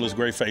 They're nameless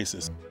gray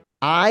faces.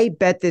 I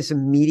bet this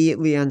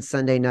immediately on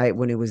Sunday night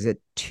when it was at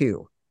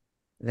 2.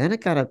 Then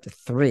it got up to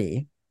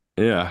 3.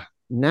 Yeah.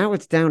 Now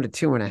it's down to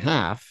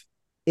 2.5.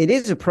 It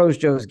is a Pros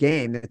Joe's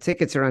game. The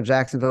tickets are on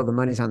Jacksonville. The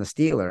money's on the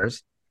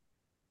Steelers.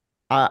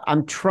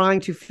 I'm trying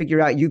to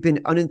figure out, you've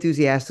been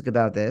unenthusiastic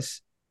about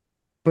this,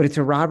 but it's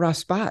a rah-rah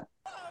spot.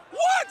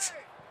 What?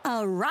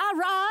 A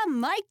rah-rah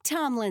Mike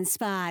Tomlin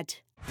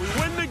spot. We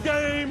win the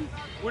game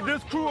with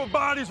this crew of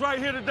bodies right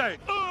here today.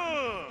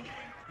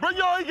 Bring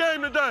your A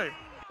game today.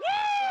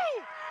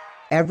 Woo!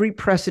 Every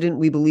precedent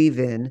we believe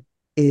in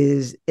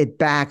is it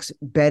backs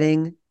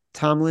betting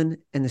Tomlin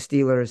and the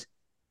Steelers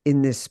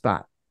in this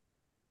spot.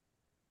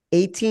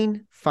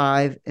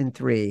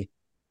 18-5-3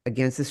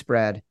 against the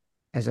spread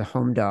as a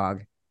home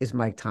dog is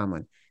Mike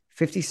Tomlin.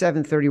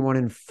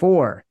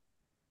 57-31-4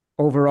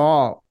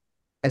 overall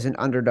as an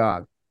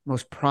underdog.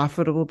 Most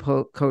profitable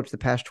coach the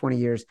past 20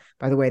 years.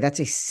 By the way, that's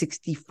a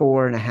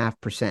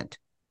 64.5%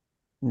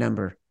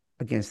 number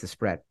against the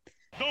spread.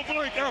 Don't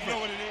blink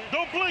ever.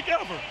 Don't blink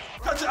ever.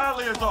 Cut your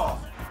eyelids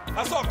off.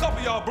 I saw a couple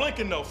of y'all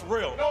blinking though, for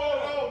real. No.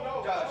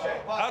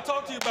 I'll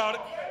talk to you about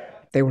it.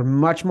 They were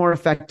much more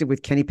effective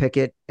with Kenny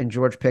Pickett and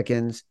George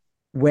Pickens.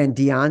 When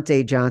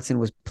Deontay Johnson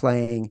was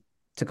playing,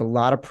 took a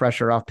lot of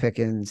pressure off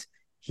Pickens.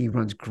 He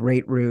runs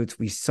great routes.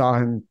 We saw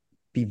him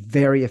be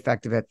very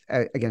effective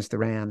against the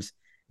Rams.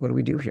 What do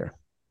we do here?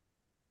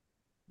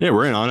 Yeah,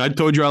 we're in on. I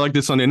told you I like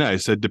this Sunday night. I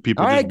said to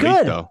people, all right, just wait,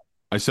 good. though.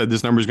 I said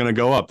this number is going to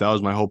go up. That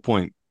was my whole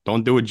point.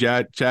 Don't do what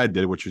Chad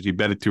did, which was he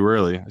bet it too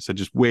early. I said,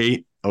 just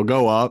wait. It'll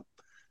go up.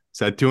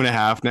 It's at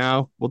 2.5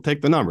 now. We'll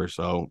take the number.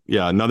 So,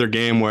 yeah, another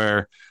game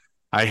where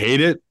I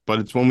hate it, but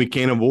it's one we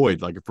can't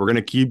avoid. Like, if we're going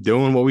to keep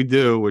doing what we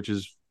do, which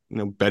is,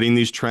 betting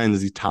these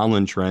trends, these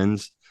Tomlin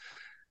trends,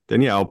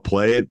 then, yeah, I'll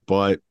play it.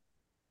 But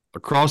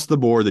across the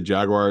board, the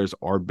Jaguars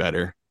are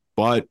better.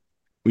 But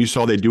we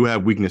saw they do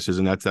have weaknesses,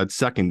 and that's that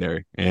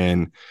secondary.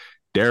 And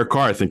Derek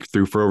Carr, I think,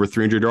 threw for over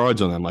 300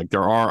 yards on them. Like,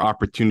 there are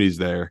opportunities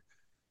there.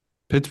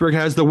 Pittsburgh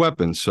has the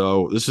weapons.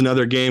 So this is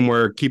another game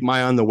where keep my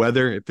eye on the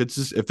weather. If this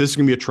is going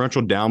to be a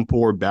torrential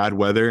downpour, bad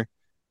weather,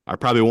 I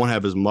probably won't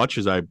have as much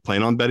as I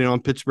plan on betting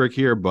on Pittsburgh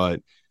here.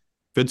 But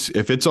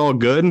if it's all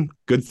good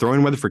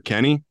throwing weather for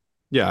Kenny,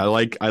 yeah, I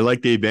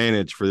like the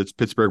advantage for this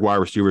Pittsburgh wide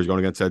receivers going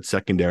against that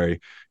secondary.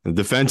 And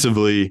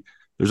defensively,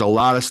 there's a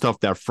lot of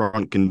stuff that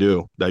front can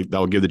do that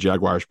will give the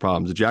Jaguars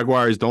problems. The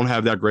Jaguars don't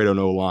have that great of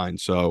no line.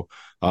 So,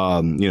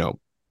 I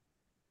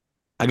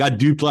got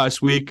duped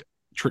last week.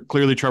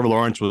 Clearly, Trevor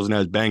Lawrence wasn't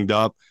as banged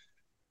up.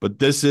 But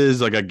this is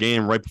like a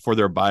game right before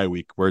their bye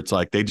week where it's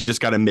like they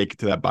just got to make it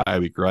to that bye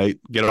week, right?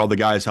 Get all the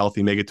guys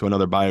healthy, make it to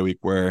another bye week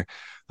where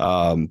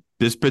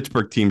this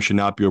Pittsburgh team should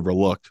not be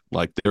overlooked.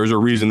 Like, there's a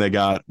reason they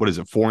got,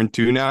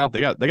 4-2 now? They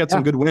got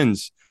some good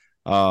wins.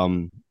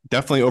 Definitely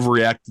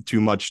overreacted too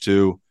much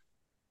to.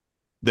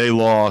 They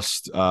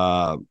lost,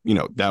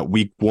 that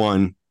week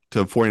 1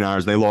 to the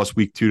 49ers. They lost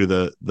week 2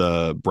 to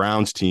the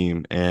Browns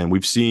team. And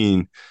we've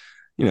seen,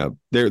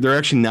 they're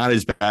actually not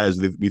as bad as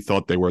we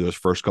thought they were those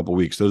first couple of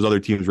weeks. Those other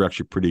teams were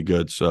actually pretty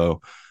good.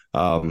 So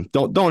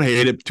don't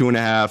hate it.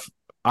 2.5.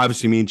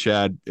 Obviously, me and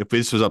Chad, if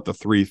this was up to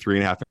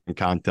 3.5 in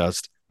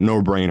contest,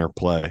 no brainer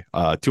play.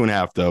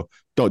 2.5 though.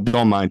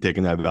 Don't mind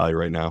taking that value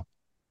right now.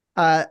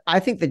 I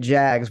think the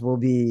Jags will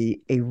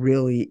be a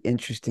really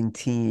interesting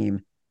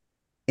team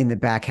in the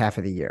back half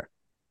of the year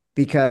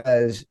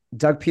because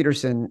Doug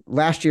Peterson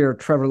last year,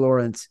 Trevor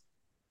Lawrence,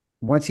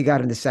 once he got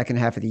in the second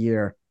half of the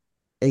year,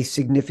 a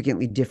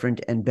significantly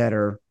different and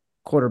better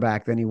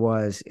quarterback than he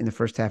was in the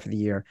first half of the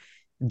year.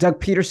 Doug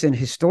Peterson,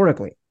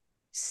 historically,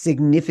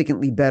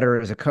 significantly better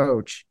as a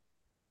coach,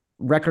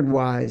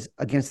 record-wise,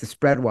 against the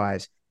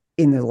spread-wise,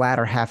 in the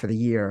latter half of the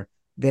year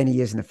than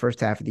he is in the first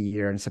half of the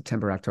year in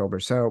September, October.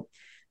 So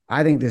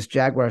I think this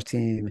Jaguars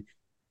team,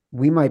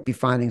 we might be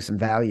finding some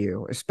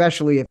value,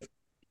 especially if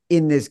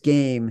in this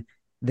game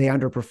they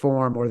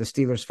underperform or the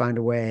Steelers find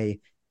a way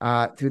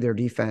through their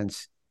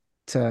defense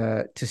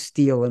to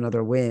steal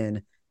another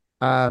win.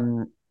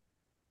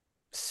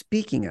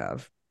 Speaking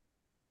of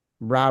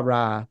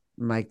rah-rah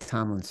Mike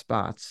Tomlin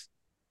spots,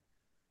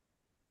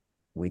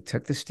 we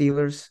took the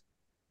Steelers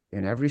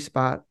in every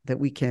spot that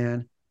we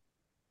can.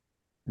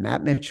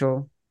 Matt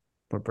Mitchell,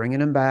 we're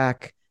bringing him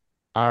back.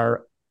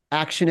 Our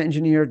action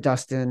engineer,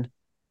 Dustin,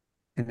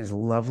 and his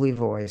lovely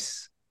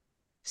voice,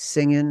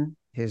 singing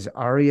his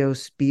REO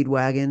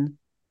Speedwagon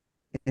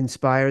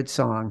inspired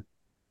song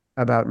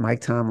about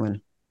Mike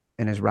Tomlin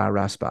and his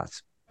rah-rah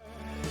spots.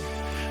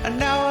 And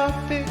now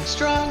a big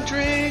strong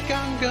drink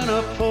I'm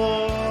gonna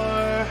pour.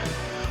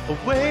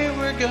 Away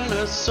we're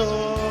gonna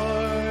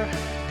soar.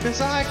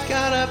 'Cause I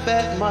gotta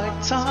bet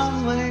Mike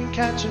Tomlin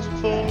catching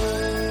 4.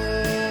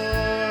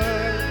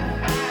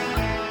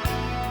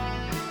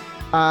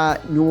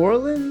 New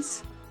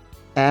Orleans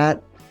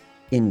at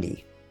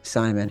Indy,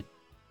 Simon.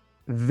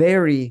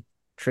 Very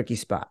tricky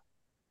spot.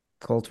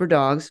 Colts were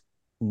dogs.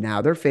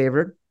 Now they're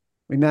favored.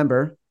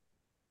 Remember,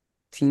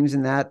 teams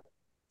in that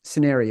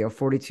scenario,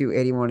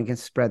 42-81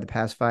 against the spread the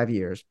past 5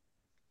 years.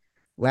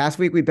 Last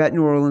week, we bet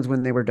New Orleans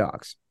when they were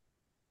dogs.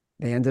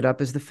 They ended up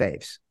as the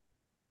faves.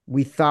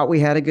 We thought we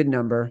had a good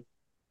number.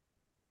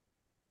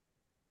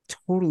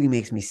 Totally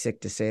makes me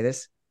sick to say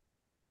this.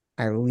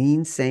 I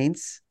lean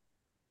Saints.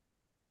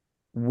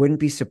 Wouldn't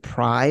be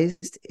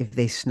surprised if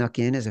they snuck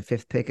in as a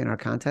 5th pick in our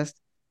contest.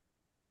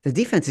 The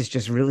defense is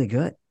just really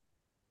good.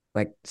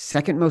 Like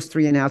second most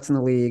 3-and-outs in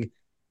the league.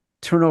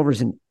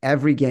 Turnovers in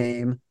every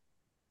game.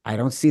 I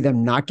don't see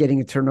them not getting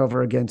a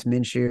turnover against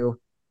Minshew.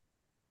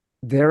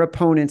 Their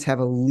opponents have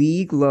a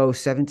league-low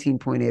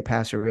 17.8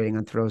 passer rating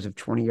on throws of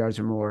 20 yards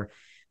or more.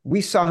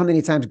 We saw how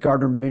many times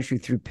Gardner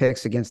Minshew threw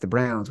picks against the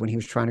Browns when he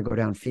was trying to go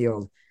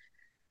downfield.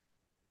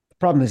 The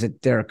problem is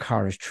that Derek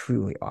Carr is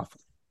truly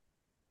awful.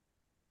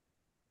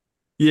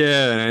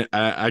 Yeah, and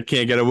I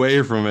can't get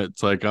away from it.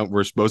 It's like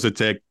we're supposed to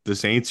take the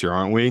Saints here,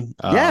 aren't we?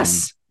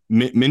 Yes.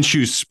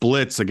 Minshew's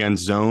splits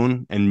against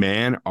zone and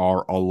man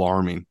are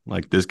alarming.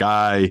 Like this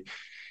guy,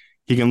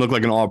 he can look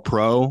like an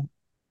all-pro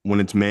when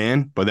it's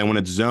man, but then when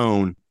it's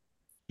zone,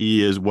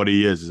 he is what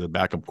he is a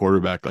backup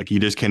quarterback. Like he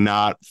just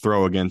cannot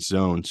throw against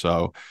zone.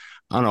 So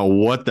I don't know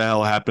what the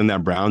hell happened in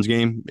that Browns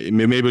game.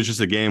 Maybe it was just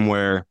a game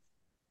where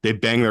they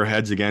banged their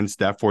heads against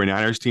that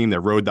 49ers team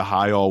that rode the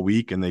high all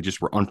week and they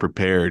just were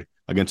unprepared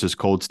against this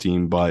Colts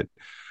team. But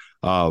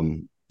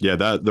yeah,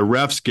 that the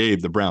refs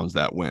gave the Browns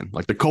that win.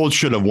 Like the Colts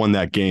should have won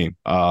that game.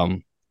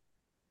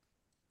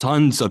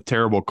 Tons of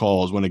terrible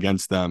calls went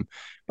against them.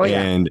 Oh,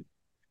 yeah. And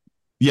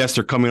yes,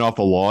 they're coming off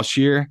a loss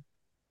here,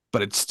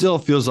 but it still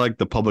feels like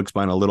the public's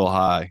buying a little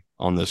high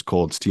on this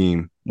Colts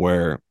team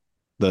where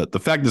the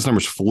fact this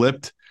number's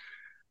flipped.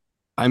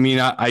 I mean,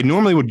 I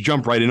normally would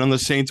jump right in on the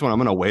Saints one. I'm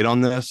going to wait on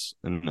this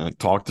and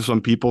talk to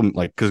some people,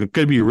 like, because it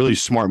could be really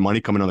smart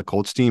money coming on the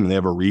Colts team and they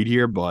have a read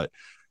here, but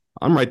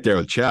I'm right there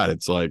with Chad.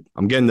 It's like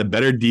I'm getting the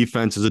better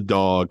defense as a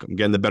dog. I'm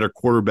getting the better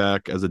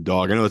quarterback as a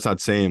dog. I know it's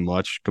not saying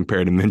much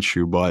compared to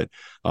Minshew, but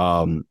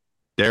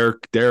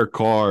Derek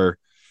Carr,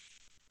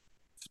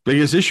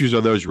 biggest issues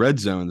are those red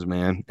zones,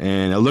 man.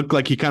 And it looked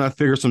like he kind of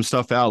figured some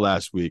stuff out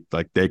last week.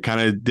 Like they kind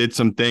of did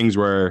some things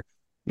where,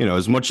 you know,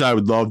 as much as I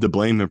would love to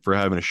blame him for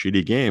having a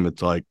shitty game,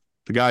 it's like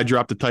the guy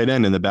dropped the tight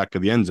end in the back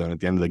of the end zone at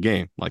the end of the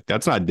game. Like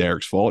that's not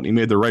Derek's fault. He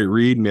made the right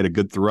read, made a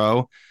good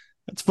throw.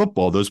 That's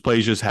football. Those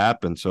plays just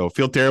happen. So I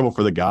feel terrible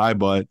for the guy,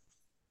 but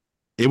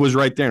it was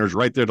right there. It was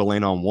right there to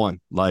land on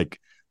one. Like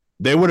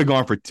they would have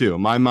gone for 2.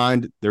 In my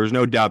mind, there was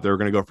no doubt they were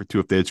going to go for 2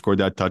 if they had scored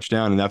that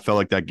touchdown. And that felt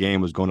like that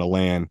game was going to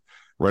land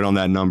right on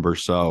that number.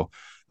 So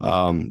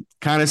kind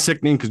of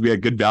sickening because we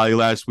had good value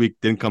last week.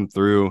 Didn't come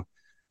through.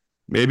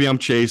 Maybe I'm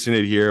chasing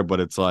it here, but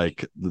it's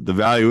like the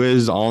value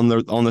is on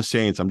the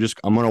Saints. I'm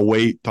going to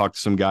wait, talk to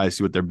some guys,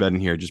 see what they're betting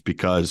here just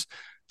because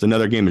it's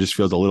another game that just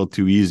feels a little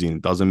too easy and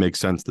it doesn't make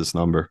sense, this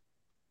number.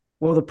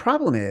 Well, the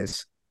problem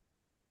is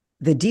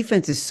the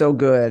defense is so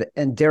good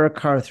and Derek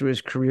Carr through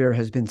his career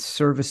has been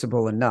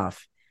serviceable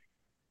enough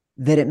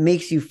that it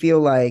makes you feel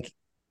like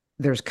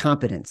there's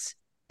competence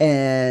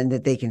and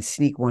that they can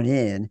sneak one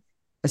in,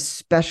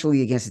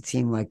 especially against a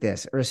team like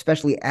this, or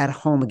especially at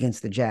home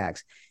against the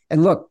Jags.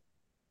 And look,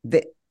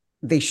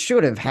 they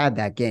should have had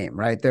that game,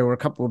 right? There were a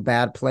couple of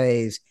bad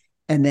plays,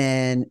 and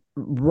then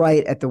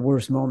right at the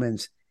worst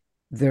moments,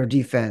 their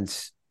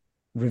defense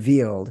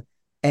revealed,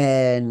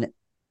 and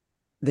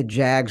the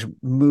Jags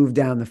moved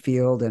down the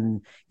field,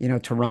 and, you know,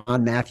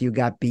 Tyrann Mathieu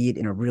got beat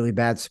in a really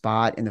bad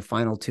spot in the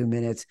final 2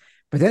 minutes,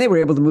 but then they were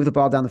able to move the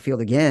ball down the field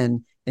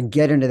again and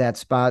get into that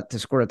spot to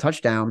score a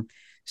touchdown.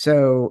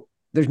 So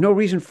there's no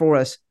reason for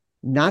us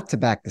not to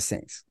back the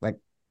Saints. Like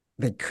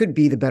they could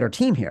be the better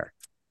team here.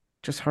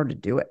 Just hard to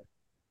do it.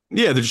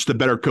 Yeah, they're just the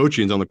better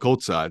coaching on the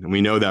Colts side, and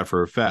we know that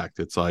for a fact.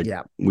 It's like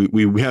yeah.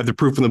 we have the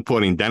proof in the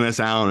pudding. Dennis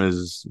Allen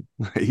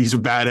he's a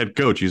bad head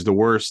coach. He's the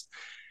worst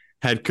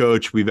head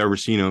coach we've ever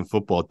seen in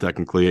football,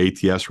 technically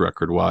ATS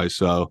record wise.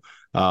 So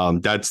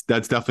that's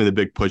definitely the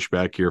big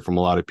pushback here from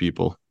a lot of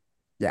people.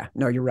 Yeah,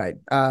 no, you're right.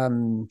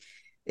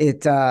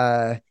 It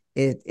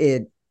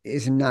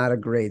is not a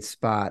great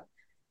spot.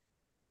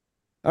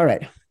 All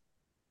right.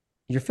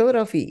 Your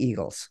Philadelphia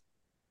Eagles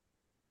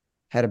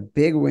had a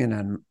big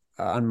win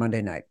on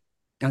Monday night,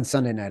 on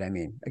Sunday night, I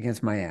mean,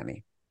 against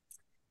Miami.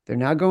 They're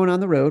now going on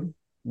the road.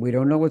 We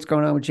don't know what's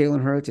going on with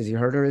Jalen Hurts. Is he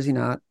hurt or is he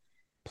not?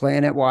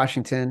 Playing at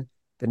Washington.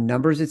 The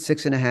number's at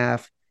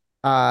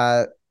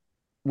 6.5.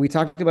 We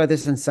talked about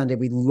this on Sunday.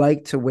 We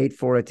like to wait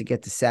for it to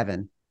get to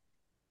 7.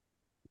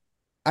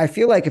 I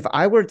feel like if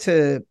I were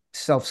to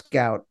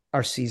self-scout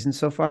our season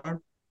so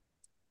far,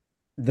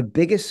 the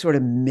biggest sort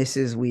of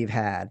misses we've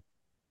had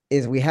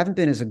is we haven't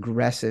been as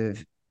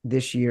aggressive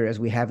this year as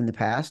we have in the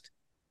past,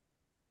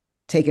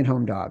 taking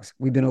home dogs.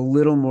 We've been a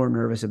little more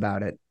nervous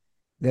about it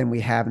than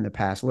we have in the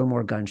past, a little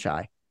more gun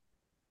shy.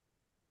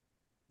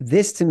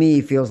 This to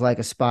me feels like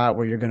a spot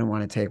where you're going to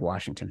want to take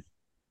Washington.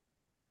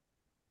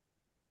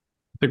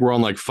 I think we're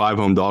on like 5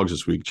 home dogs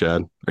this week,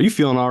 Chad. Are you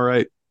feeling all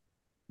right?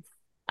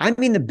 I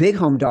mean, the big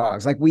home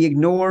dogs, like we've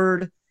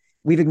ignored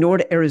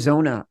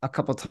Arizona a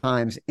couple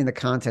times in the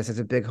contest as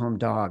a big home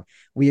dog.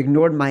 We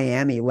ignored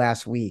Miami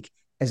last week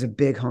as a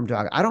big home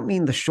dog. I don't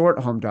mean the short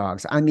home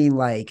dogs. I mean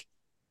like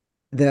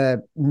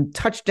the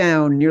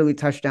touchdown, nearly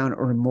touchdown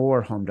or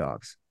more home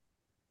dogs.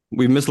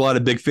 We've missed a lot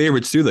of big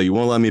favorites too, though. You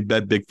won't let me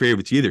bet big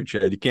favorites either,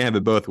 Chad. You can't have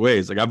it both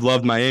ways. Like I've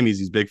loved Miami's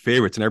these big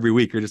favorites, and every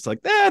week you're just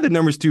like, the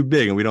number's too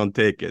big, and we don't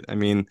take it. I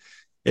mean,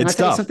 it's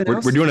tough.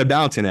 We're doing a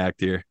balancing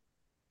act here.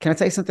 Can I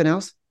tell you something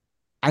else?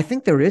 I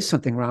think there is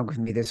something wrong with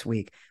me this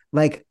week.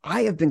 Like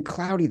I have been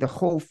cloudy the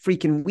whole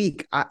freaking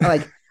week.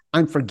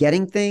 I'm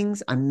forgetting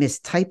things. I'm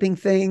mistyping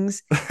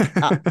things.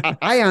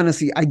 I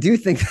honestly, I do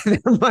think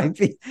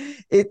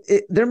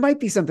that there might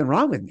be something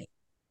wrong with me.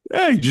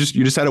 Yeah, you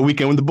just had a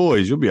weekend with the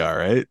boys. You'll be all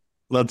right.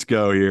 Let's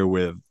go here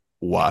with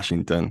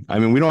Washington. I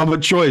mean, we don't have a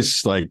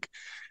choice. Like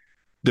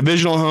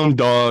divisional home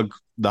dog.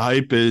 The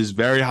hype is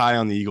very high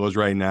on the Eagles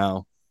right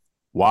now.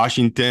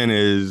 Washington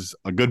is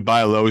a good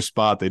buy low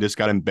spot. They just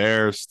got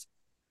embarrassed.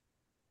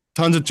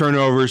 Tons of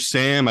turnovers.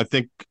 Sam, I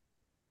think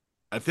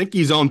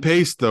he's on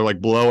pace to like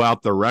blow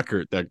out the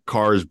record that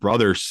Carr's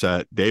brother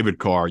set, David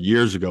Carr,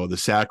 years ago, the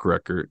sack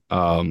record.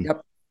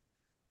 Yep.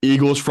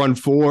 Eagles front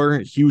 4,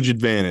 huge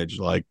advantage.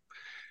 Like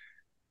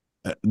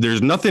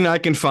there's nothing I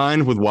can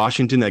find with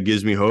Washington that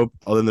gives me hope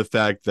other than the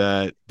fact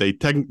that they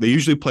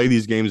usually play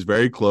these games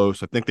very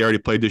close. I think they already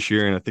played this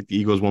year, and I think the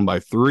Eagles won by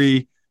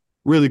 3.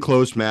 Really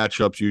close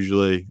matchups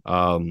usually.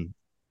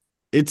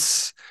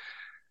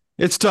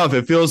 It's tough.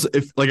 It feels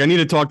like I need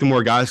to talk to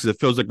more guys because it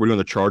feels like we're doing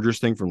the Chargers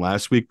thing from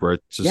last week where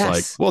it's just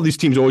like, well, these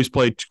teams always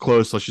play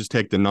close. Let's just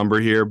take the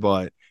number here.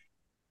 But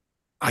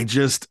I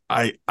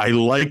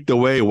like the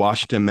way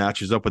Washington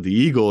matches up with the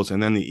Eagles,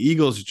 and then the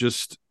Eagles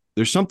just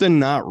there's something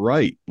not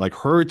right. Like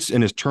Hurts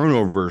and his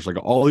turnovers, like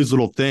all these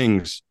little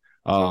things.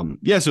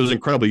 Yes, it was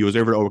incredible. He was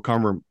able to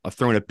overcome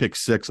throwing a pick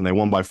 6, and they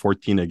won by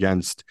 14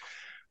 against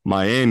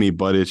Miami.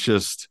 But it's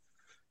just,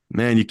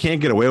 man, you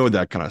can't get away with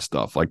that kind of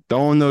stuff. Like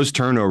throwing those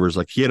turnovers.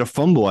 Like he had a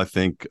fumble, I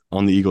think,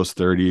 on the Eagles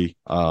 30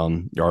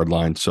 yard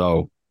line.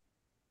 So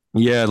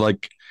yeah,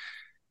 like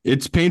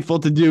it's painful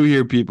to do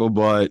here, people,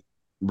 but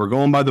we're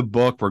going by the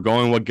book. We're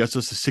going what gets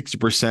us to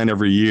 60%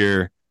 every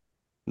year.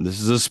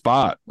 This is a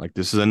spot. Like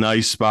this is a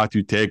nice spot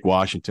to take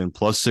Washington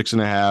plus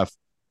 6.5.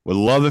 Would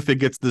love if it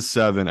gets to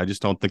 7. I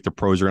just don't think the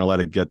pros are going to let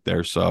it get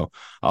there. So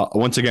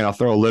once again, I'll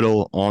throw a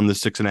little on the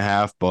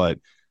 6.5, but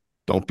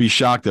don't be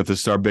shocked if this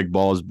is our big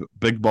balls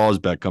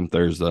bet come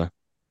Thursday.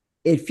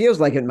 It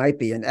feels like it might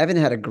be. And Evan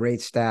had a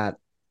great stat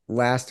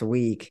last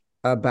week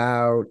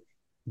about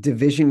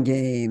division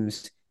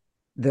games.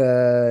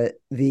 The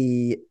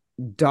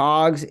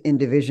dogs in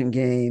division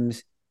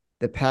games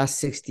the past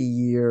 60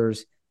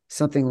 years,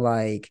 something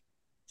like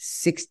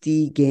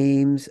 60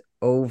 games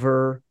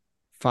over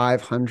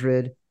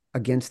 500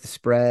 against the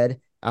spread.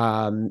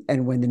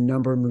 And when the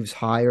number moves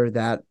higher,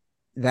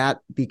 that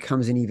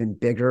becomes an even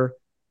bigger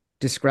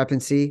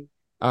discrepancy.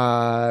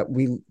 I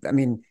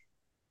mean,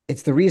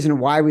 it's the reason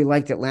why we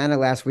liked Atlanta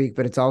last week,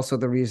 but it's also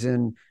the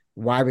reason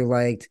why we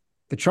liked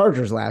the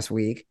Chargers last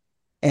week.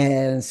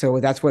 And so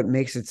that's what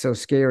makes it so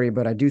scary.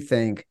 But I do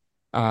think,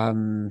 we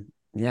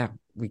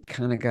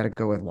kind of got to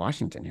go with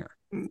Washington here.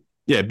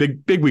 Yeah,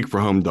 big week for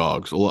home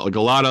dogs. A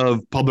lot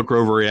of public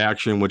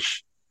overreaction,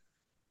 which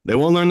they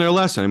won't learn their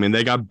lesson. I mean,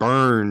 they got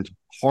burned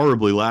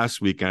horribly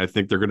last week, and I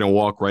think they're going to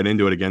walk right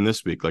into it again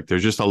this week. Like,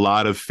 there's just a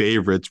lot of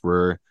favorites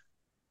where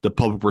the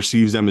public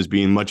perceives them as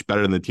being much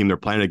better than the team they're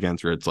playing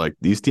against, where it's like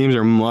these teams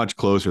are much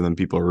closer than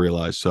people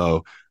realize.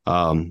 So,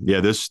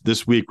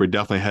 this week we're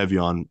definitely heavy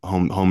on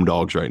home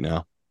dogs right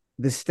now.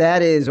 The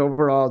stat is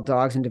overall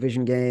dogs in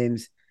division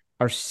games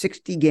are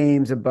 60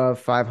 games above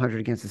 500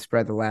 against the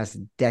spread the last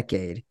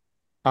decade.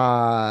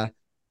 40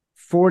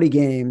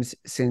 games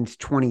since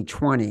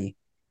 2020,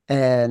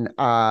 and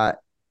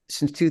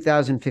since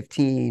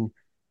 2015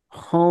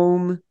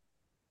 home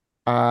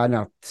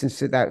since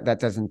that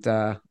doesn't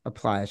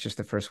apply. It's just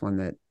the first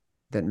one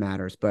that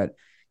matters. But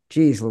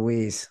geez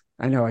Louise,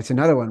 I know it's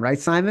another one, right,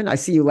 Simon? I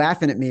see you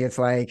laughing at me. It's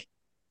like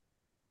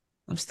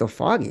I'm still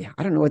foggy.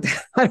 I don't know what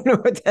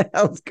the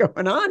hell's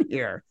going on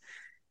here.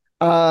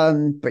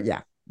 But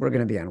yeah, we're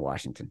gonna be on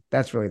Washington.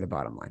 That's really the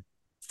bottom line.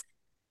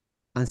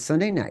 on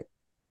Sunday night,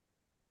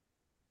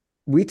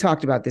 we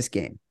talked about this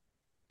game.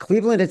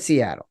 Cleveland at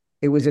Seattle.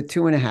 It was at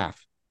 2.5.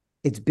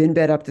 It's been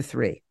bet up to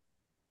 3.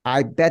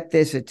 I bet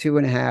this at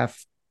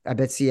 2.5. I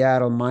bet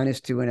Seattle minus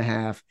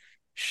 2.5.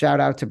 Shout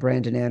out to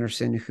Brandon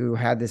Anderson, who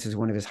had this as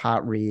one of his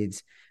hot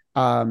reads.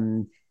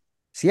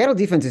 Seattle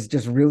defense is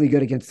just really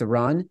good against the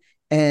run.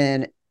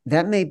 And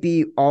that may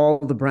be all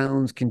the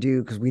Browns can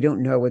do because we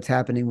don't know what's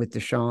happening with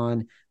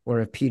Deshaun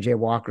or if PJ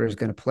Walker is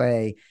going to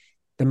play.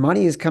 The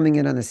money is coming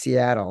in on the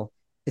Seattle.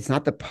 It's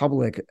not the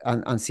public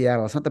on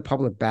Seattle. It's not the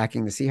public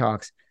backing the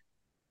Seahawks.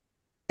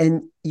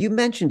 And you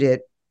mentioned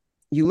it.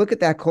 You look at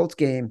that Colts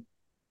game.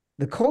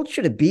 The Colts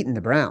should have beaten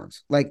the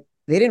Browns. Like,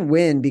 they didn't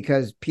win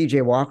because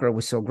PJ Walker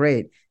was so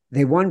great.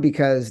 They won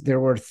because there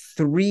were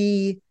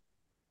 3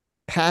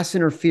 pass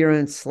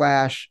interference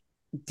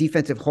 /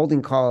 defensive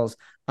holding calls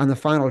on the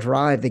final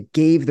drive that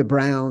gave the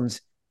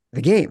Browns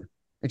the game.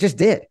 It just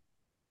did.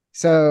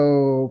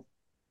 So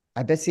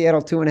I bet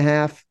Seattle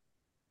 2.5.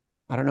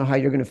 I don't know how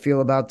you're going to feel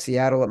about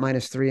Seattle at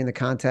minus 3 in the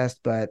contest,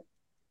 but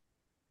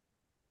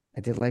I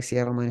did like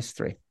Seattle minus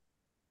 3.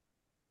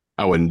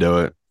 I wouldn't do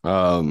it.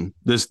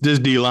 This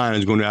D-line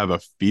is going to have a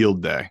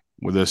field day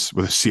with a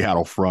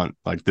Seattle front.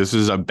 Like, this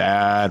is a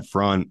bad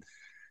front.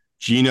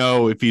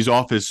 Geno, if he's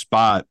off his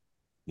spot,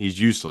 he's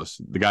useless.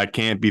 The guy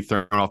can't be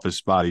thrown off his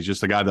spot. He's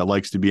just a guy that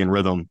likes to be in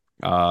rhythm.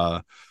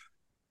 I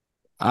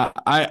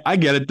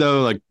get it,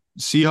 though. Like,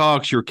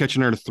 Seahawks, you're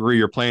catching her to 3.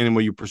 You're playing in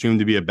what you presume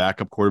to be a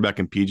backup quarterback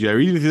in PJ. Or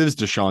even if it is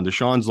Deshaun.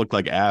 Deshaun's looked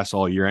like ass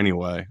all year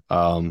anyway.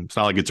 It's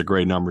not like it's a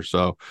great number.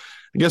 So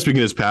I guess we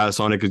can just pass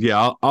on it because,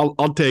 yeah,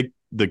 I'll take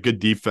the good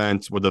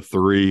defense with a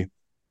 3.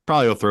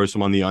 Probably will throw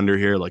some on the under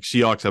here. Like,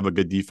 Seahawks have a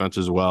good defense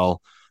as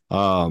well.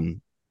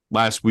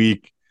 Last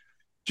week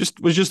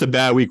was just a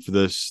bad week for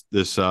this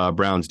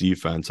Browns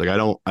defense. Like, I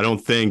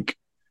don't think,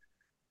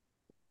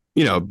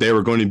 they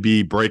were going to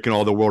be breaking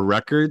all the world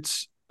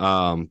records.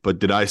 But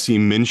did I see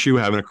Minshew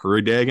having a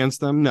career day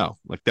against them? No.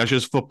 Like, that's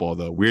just football,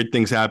 though. Weird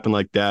things happen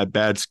like that.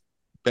 Bad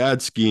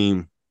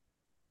scheme.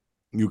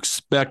 You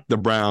expect the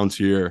Browns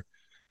here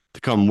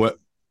to come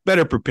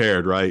better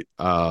prepared, right?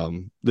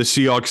 The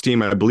Seahawks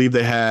team, I believe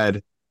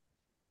the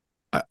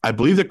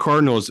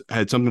Cardinals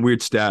had something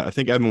weird stat. I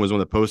think Evan was the one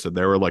that posted.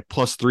 They were like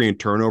 +3 in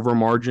turnover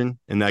margin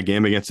in that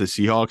game against the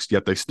Seahawks,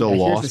 yet they still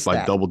lost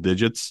by double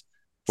digits,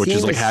 which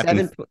is like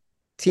happening.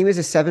 Team is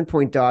a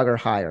 7-point dog or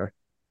higher,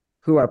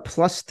 who are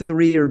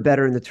 +3 or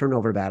better in the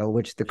turnover battle,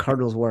 which the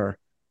Cardinals were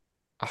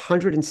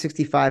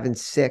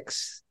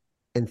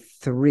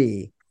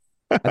 165-6-3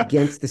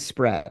 against the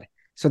spread.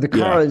 So the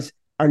Cards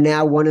are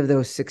now one of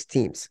those 6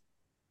 teams.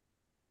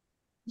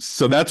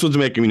 So that's what's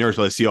making me nervous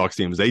about the Seahawks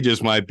teams. They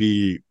just might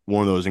be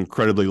one of those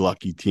incredibly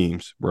lucky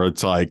teams where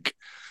it's like,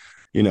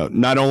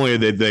 not only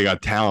they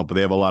got talent, but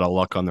they have a lot of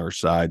luck on their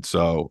side.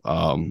 So,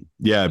 I'll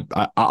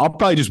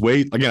probably just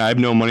wait. Again, I have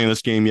no money on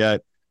this game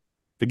yet.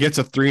 If it gets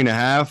a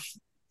 3.5,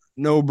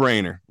 no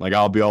brainer. Like,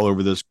 I'll be all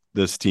over this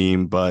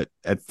team. But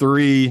at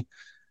 3,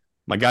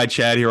 my guy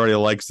Chad here already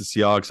likes the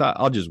Seahawks.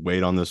 I'll just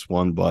wait on this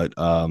one, but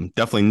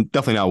definitely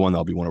not one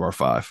that'll be one of our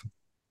 5.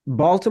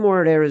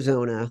 Baltimore at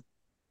Arizona.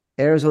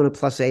 Arizona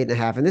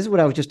 +8.5. And this is what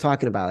I was just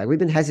talking about. Like, we've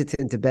been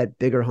hesitant to bet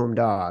bigger home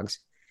dogs.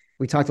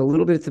 We talked a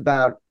little bit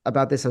about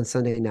this on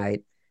Sunday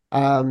night.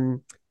 You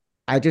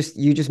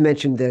just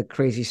mentioned the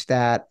crazy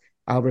stat.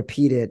 I'll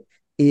repeat it.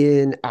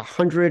 In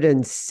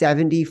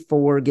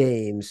 174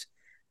 games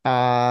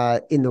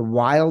in the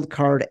wild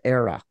card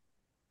era,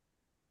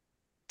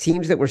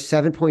 teams that were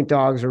 7-point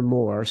dogs or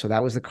more, so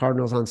that was the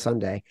Cardinals on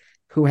Sunday,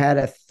 who had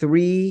a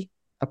 +3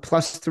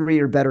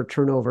 or better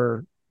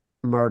turnover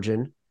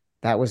margin.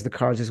 That was the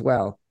Cards as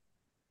well.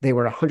 They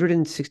were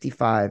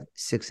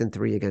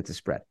 165-6-3 against the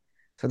spread.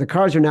 So the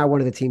Cards are now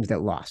one of the teams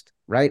that lost,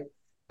 right?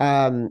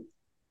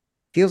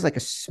 Feels like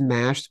a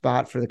smash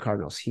spot for the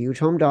Cardinals. Huge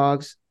home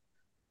dogs.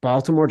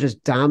 Baltimore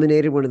just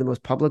dominated one of the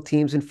most public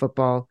teams in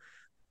football.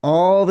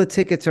 All the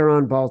tickets are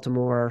on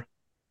Baltimore.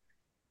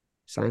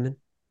 Simon?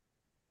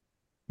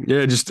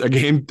 Yeah, just a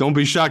game. Don't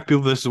be shocked,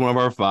 people. This is one of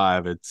our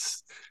 5.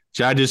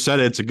 Chad just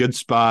said it's a good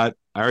spot.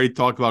 I already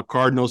talked about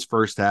Cardinals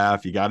first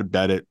half. You got to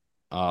bet it.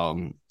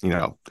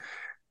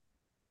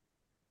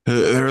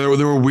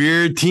 They're a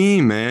weird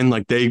team, man.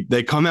 Like,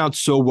 they come out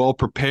so well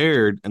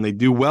prepared and they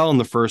do well in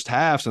the first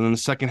half, and then the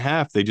second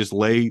half they just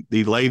lay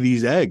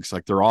these eggs.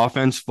 Like, their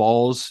offense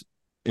falls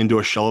into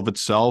a shell of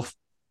itself.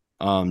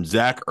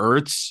 Zach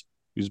Ertz,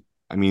 he's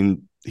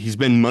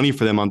been money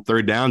for them on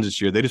third downs this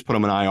year. They just put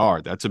him in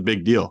IR. That's a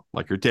big deal.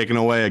 Like, you're taking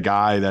away a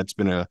guy that's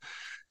been a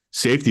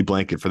safety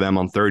blanket for them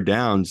on third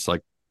downs.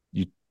 Like,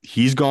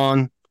 he's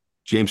gone.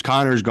 James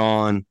Conner's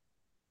gone.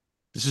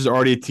 This is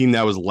already a team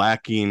that was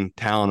lacking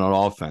talent on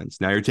offense.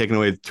 Now you're taking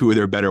away 2 of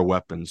their better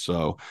weapons.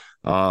 So,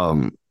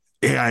 I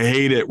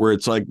hate it where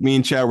it's like me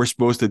and Chad were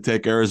supposed to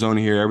take Arizona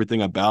here.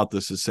 Everything about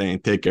this is saying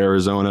take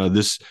Arizona.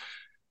 This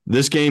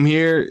game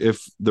here,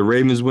 if the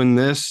Ravens win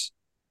this,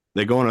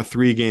 they go on a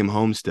 3-game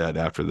homestead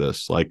after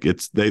this. Like,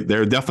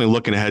 they're definitely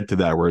looking ahead to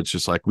that, where it's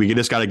just like, we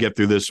just got to get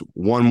through this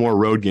one more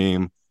road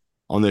game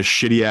on this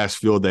shitty ass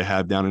field they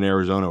have down in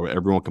Arizona where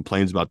everyone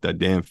complains about that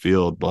damn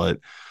field. But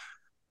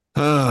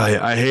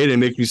I hate it. It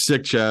makes me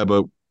sick, Chad,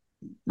 but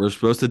we're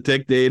supposed to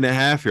take the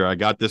 8.5 here. I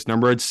got this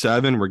number at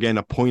 7. We're getting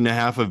a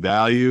 1.5 of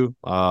value.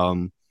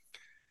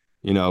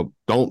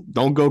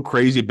 Don't go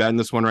crazy betting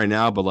this one right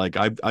now, but like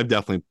I've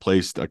definitely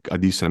placed a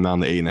decent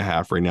amount in the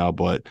 8.5 right now,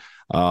 but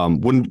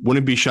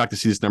wouldn't be shocked to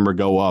see this number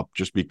go up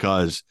just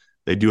because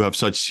they do have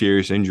such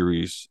serious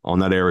injuries on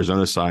that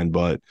Arizona side.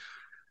 But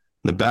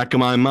in the back of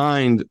my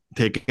mind,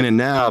 taking it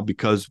now,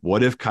 because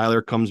what if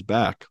Kyler comes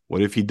back?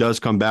 What if he does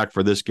come back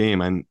for this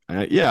game? And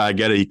yeah, I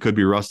get it. He could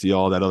be rusty,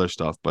 all that other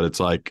stuff, but it's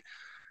like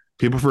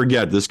people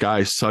forget this guy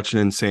is such an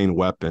insane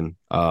weapon.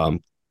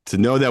 To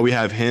know that we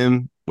have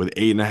him with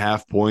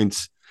 8.5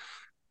 points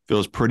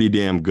feels pretty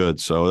damn good.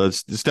 So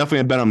it's definitely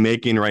a bet I'm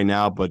making right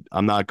now, but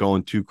I'm not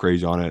going too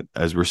crazy on it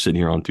as we're sitting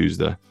here on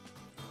Tuesday.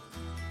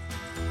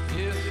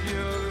 If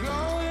you're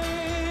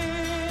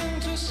going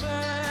to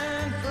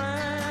San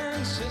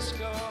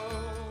Francisco.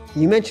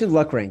 You mentioned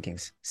luck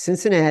rankings.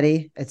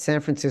 Cincinnati at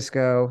San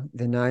Francisco,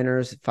 the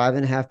Niners,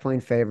 5.5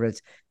 point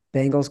favorites.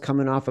 Bengals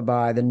coming off a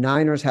bye. The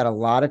Niners had a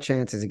lot of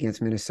chances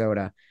against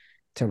Minnesota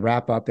to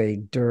wrap up a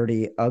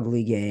dirty,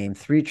 ugly game.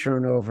 3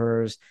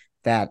 turnovers,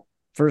 that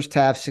first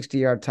half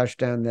 60-yard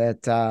touchdown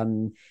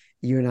that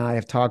you and I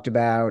have talked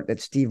about,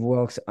 that Steve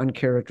Wilkes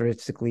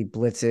uncharacteristically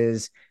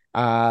blitzes,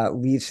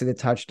 leads to the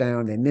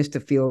touchdown. They missed a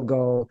field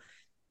goal.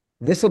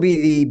 This will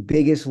be the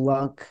biggest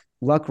luck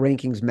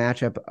rankings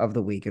matchup of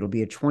the week. It'll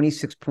be a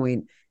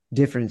 26-point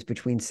difference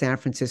between San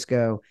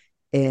Francisco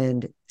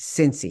and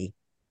Cincy.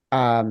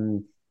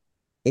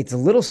 It's a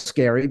little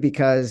scary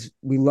because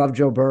we love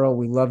Joe Burrow.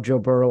 We love Joe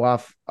Burrow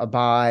off a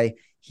bye.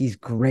 He's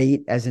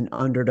great as an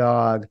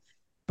underdog,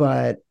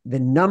 but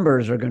the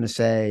numbers are going to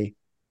say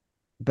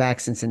back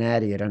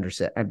Cincinnati at under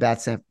 6,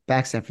 back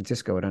San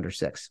Francisco at under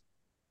 6.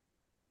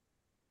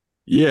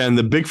 Yeah, and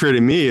the big fear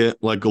to me,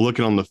 like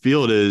looking on the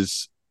field,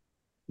 is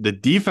the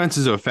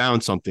defenses have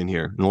found something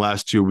here in the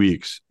last 2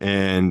 weeks,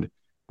 and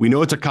we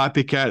know it's a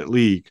copycat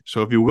league.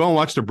 So if you go and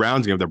watch the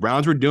Browns game, what the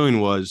Browns were doing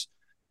was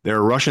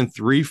they're rushing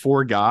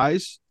 3-4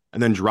 guys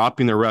and then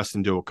dropping the rest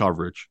into a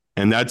coverage.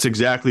 And that's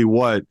exactly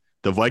what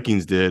the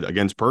Vikings did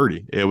against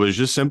Purdy. It was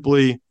just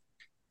simply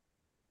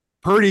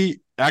Purdy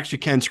actually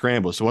can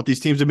scramble. So what these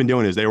teams have been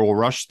doing is they will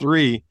rush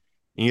 3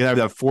 and you have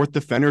that 4th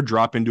defender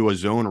drop into a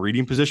zone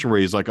reading position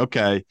where he's like,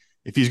 okay,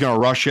 if he's going to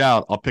rush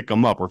out, I'll pick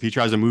him up. Or if he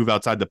tries to move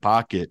outside the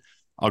pocket,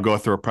 I'll go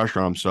throw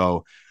pressure on him.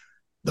 So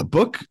the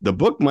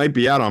book might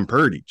be out on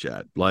Purdy,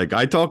 Chad. Like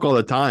I talk all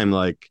the time,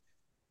 like,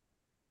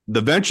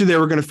 eventually they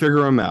were going to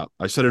figure him out.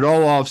 I said it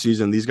all off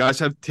season. These guys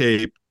have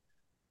tape.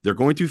 They're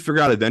going to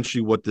figure out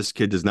eventually what this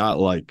kid does not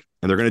like,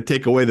 and they're going to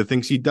take away the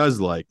things he does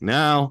like.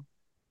 Now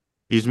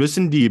he's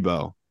missing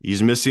Debo.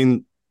 He's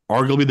missing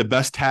arguably the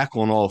best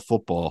tackle in all of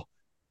football.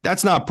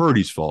 That's not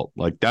Purdy's fault.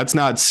 Like that's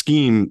not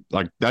scheme.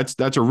 Like that's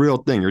a real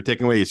thing. You're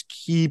taking away his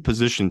key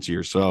positions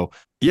here. So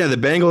yeah, the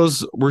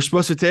Bengals were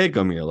supposed to take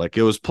him here. Like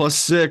it was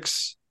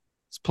 +6.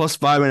 It's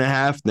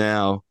 +5.5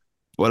 now.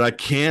 But I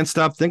can't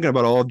stop thinking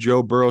about all of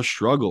Joe Burrow's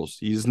struggles.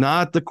 He's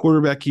not the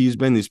quarterback he's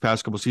been these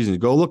past couple seasons.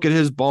 Go look at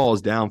his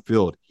balls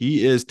downfield.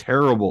 He is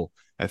terrible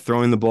at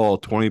throwing the ball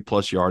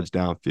 20-plus yards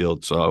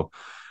downfield. So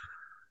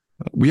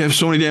we have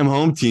so many damn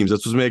home teams.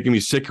 That's what's making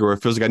me sicker, where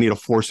it feels like I need a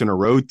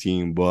force-in-a-row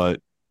team. But,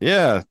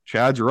 yeah,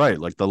 Chad's right.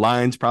 Like, the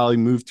lines probably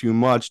moved too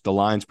much. The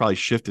lines probably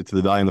shifted to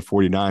the value of the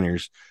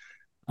 49ers.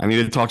 I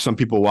need to talk to some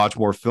people, watch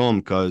more film,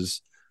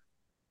 because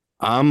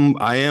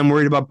I am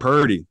worried about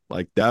Purdy.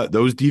 Like that,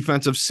 those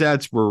defensive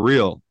sets were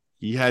real.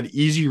 He had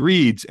easy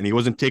reads, and he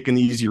wasn't taking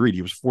the easy read.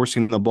 He was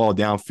forcing the ball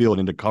downfield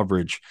into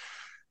coverage.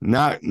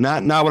 Not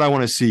what I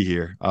want to see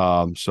here.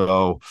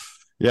 So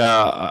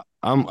yeah,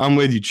 I'm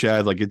with you,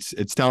 Chad. Like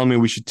it's telling me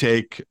we should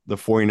take the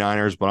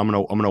 49ers, but I'm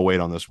gonna wait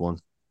on this one.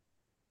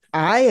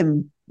 I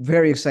am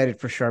very excited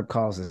for sharp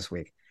calls this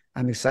week.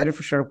 I'm excited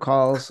for sharp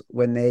calls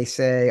when they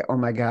say, oh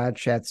my God,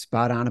 Chad's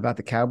spot on about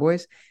the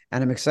Cowboys.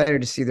 And I'm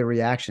excited to see the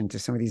reaction to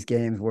some of these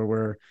games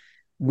where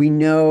we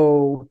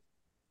know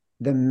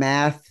the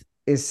math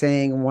is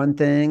saying one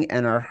thing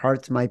and our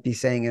hearts might be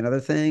saying another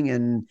thing.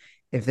 And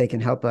if they can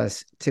help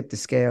us tip the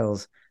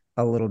scales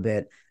a little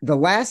bit. The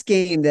last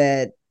game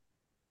that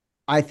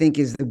I think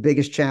is the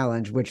biggest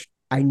challenge, which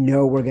I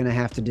know we're going to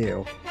have to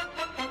do,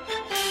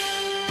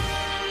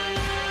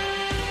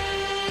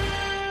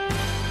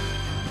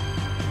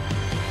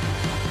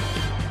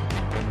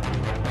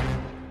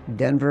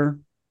 Denver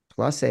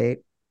 +8,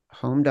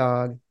 home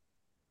dog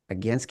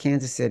against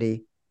Kansas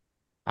City.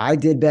 I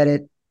did bet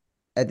it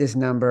at this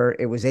number.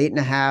 It was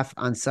 8.5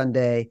 on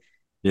Sunday.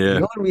 Yeah.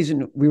 The only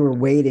reason we were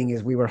waiting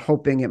is we were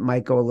hoping it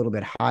might go a little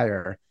bit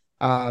higher.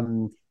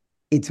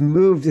 It's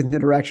moved in the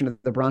direction of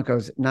the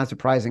Broncos. Not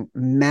surprising.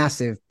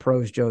 Massive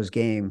pros Joe's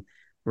game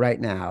right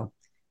now.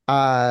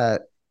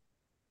 It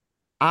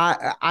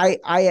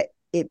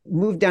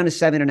moved down to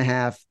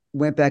 7.5,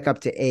 went back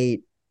up to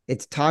 8.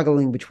 It's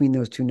toggling between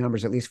those two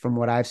numbers, at least from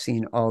what I've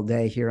seen all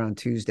day here on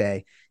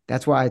Tuesday.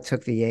 That's why I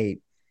took the 8.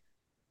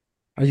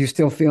 Are you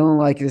still feeling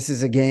like this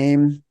is a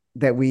game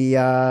that we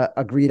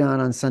agreed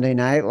on Sunday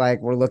night? Like,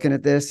 we're looking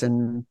at this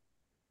and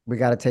we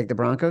got to take the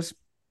Broncos.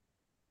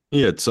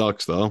 Yeah, it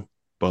sucks though,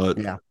 but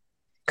Yeah,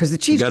 because the you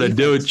Chiefs got to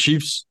do it. defense-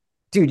 Chiefs.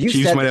 dude. You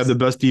Chiefs said might have this.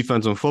 the best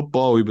defense in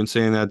football. We've been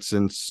saying that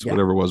since Yeah.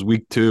 whatever it was,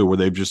 week 2, where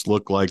they've just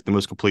looked like the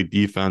most complete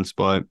defense.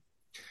 But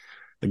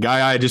the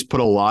guy I just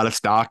put a lot of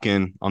stock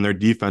in on their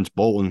defense,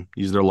 Bolton,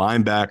 he's their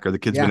linebacker. The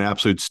kid's Yeah. been an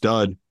absolute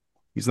stud.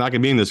 He's not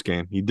going to be in this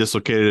game. He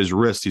dislocated his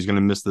wrist. He's going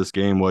to miss this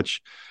game,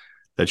 which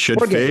that should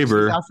 4 games. He's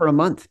favor. out for a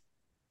month.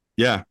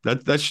 Yeah,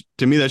 that's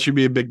to me, that should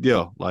be a big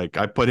deal. Like,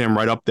 I put him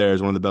right up there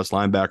as one of the best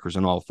linebackers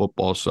in all of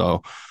football.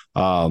 So,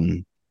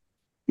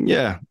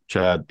 yeah,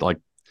 Chad, like,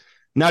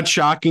 not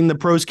shocking the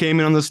pros came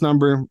in on this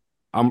number.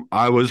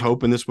 I was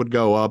hoping this would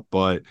go up,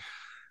 but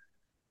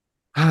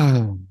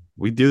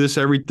we do this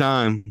every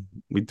time.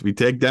 We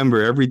take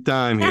Denver every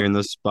time here in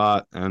this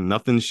spot, and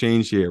nothing's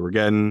changed here. We're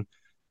getting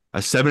a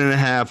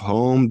 7.5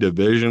 home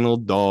divisional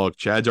dog.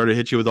 Chad's already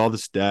hit you with all the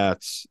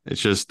stats.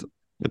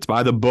 It's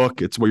by the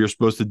book. It's what you're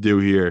supposed to do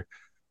here.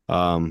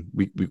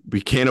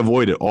 We can't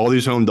avoid it. All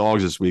these home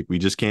dogs this week, we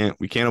can't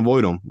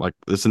avoid them. Like,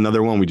 this is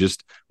another one.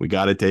 We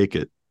got to take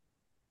it.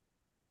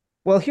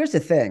 Well, here's the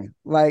thing.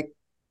 Like,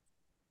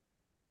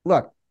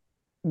 look,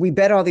 we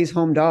bet all these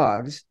home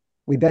dogs.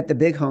 We bet the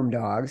big home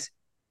dogs.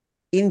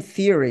 In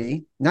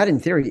theory, not in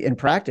theory, in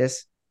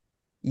practice,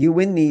 you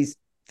win these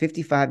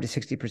 55 to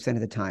 60%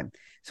 of the time.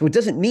 So it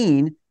doesn't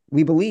mean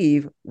we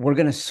believe we're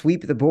going to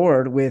sweep the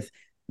board with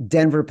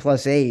Denver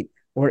 +8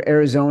 or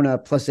Arizona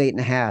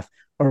 +8.5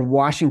 or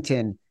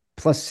Washington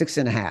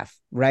 +6.5,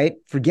 right?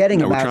 Forgetting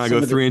No, we're about trying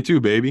to go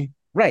 3-2, baby.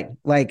 right.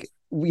 Like,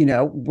 we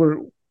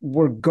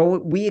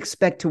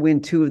expect to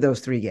win 2 of those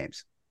 3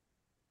 games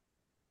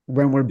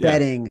when we're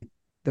betting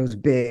those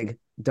big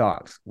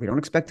dogs. We don't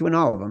expect to win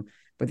all of them,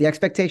 but the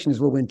expectation is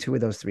we'll win 2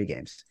 of those 3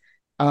 games.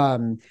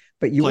 But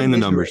you Playing the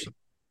numbers.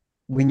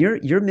 When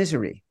your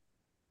misery,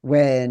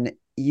 when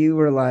you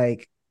were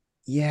like,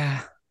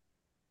 yeah,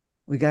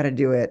 we got to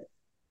do it.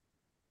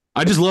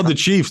 I just love the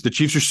Chiefs. The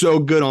Chiefs are so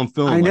good on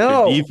film. I Like,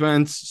 know. their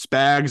defense,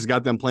 Spags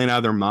got them playing out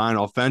of their mind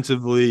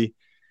offensively.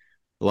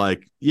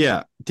 Like,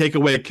 yeah, take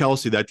away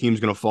Kelsey, that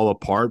team's gonna fall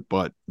apart.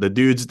 But the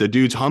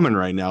dude's humming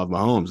right now with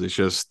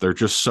Mahomes. They're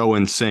just so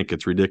in sync.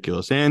 It's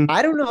ridiculous. And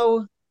I don't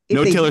know. If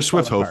no they Taylor do fall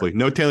Swift, apart. hopefully.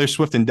 No Taylor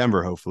Swift in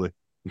Denver, hopefully.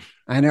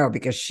 I know,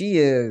 because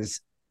she's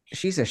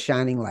a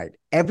shining light.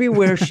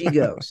 Everywhere she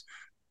goes,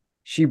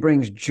 she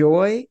brings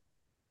joy,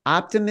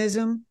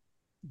 optimism,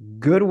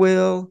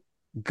 goodwill,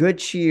 good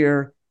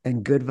cheer,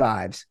 and good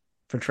vibes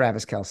for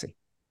Travis Kelce.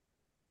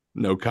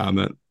 No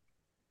comment.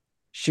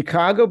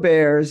 Chicago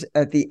Bears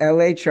at the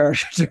LA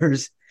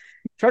Chargers.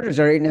 Chargers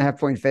are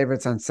 8.5-point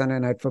favorites on Sunday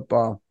Night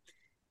Football.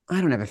 I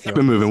don't have a Keep feeling.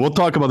 it moving. We'll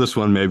talk about this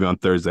one maybe on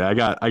Thursday. I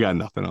got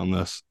nothing on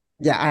this.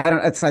 Yeah, I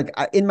don't. It's like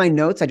in my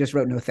notes, I just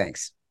wrote no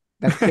thanks.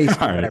 That's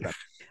basically All what I right. wrote.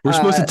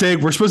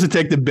 We're supposed to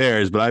take the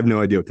Bears, but I have no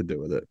idea what to do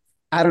with it.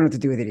 I don't know what to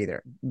do with it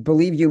either.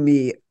 Believe you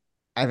me,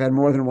 I've had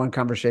more than one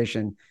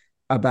conversation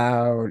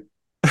about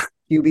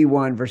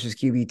QB1 versus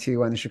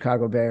QB2 on the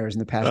Chicago Bears in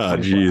the past 24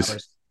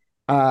 geez.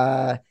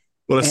 hours.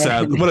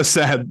 What a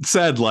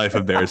sad life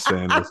a Bears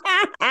fan is.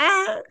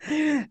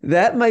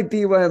 That might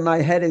be why my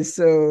head is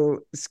so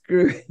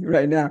screwed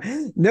right now.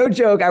 No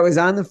joke. I was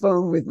on the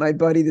phone with my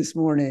buddy this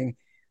morning,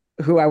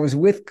 who I was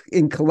with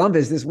in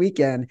Columbus this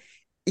weekend.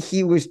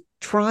 He was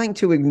trying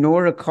to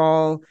ignore a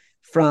call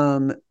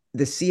from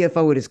the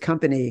CFO at his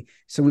company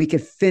so we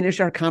could finish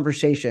our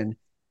conversation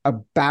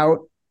about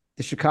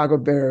the Chicago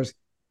Bears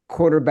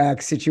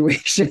quarterback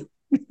situation.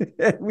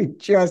 we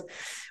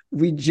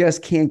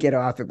just can't get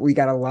off it. We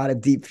got a lot of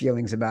deep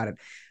feelings about it.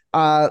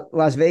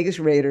 Las Vegas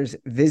Raiders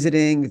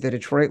visiting the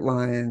Detroit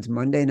Lions,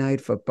 Monday Night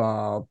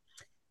Football.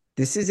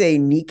 This is a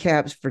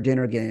kneecaps for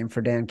dinner game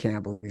for Dan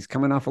Campbell. He's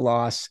coming off a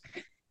loss,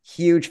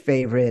 huge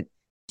favorite.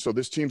 So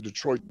this team,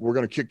 Detroit, we're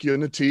going to kick you in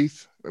the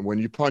teeth. And when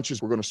you punch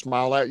us, we're going to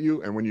smile at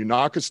you. And when you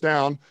knock us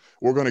down,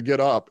 we're going to get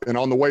up. And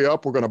on the way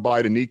up, we're going to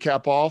bite a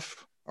kneecap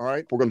off. All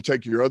right. We're going to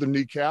take your other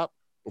kneecap.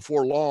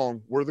 Before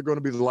long, we're going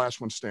to be the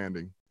last one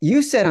standing.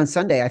 You said on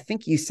Sunday, I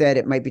think you said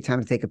it might be time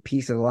to take a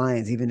piece of the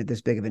Lions, even at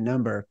this big of a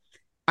number.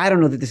 I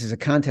don't know that this is a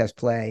contest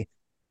play,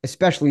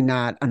 especially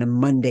not on a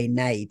Monday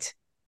night,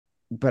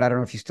 but I don't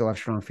know if you still have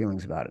strong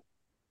feelings about it.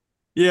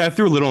 Yeah, I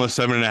threw a little on a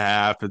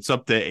 7.5. It's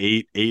up to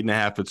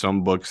 8.5 at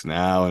some books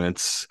now, and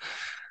it's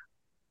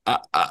I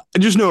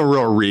just know a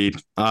real read.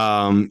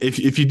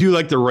 If you do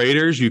like the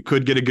Raiders, you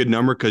could get a good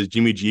number because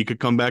Jimmy G could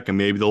come back and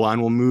maybe the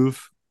line will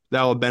move.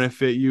 That will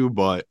benefit you,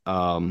 but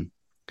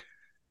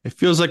it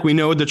feels like we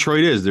know what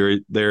Detroit is.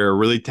 They're a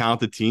really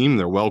talented team.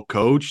 They're well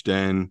coached,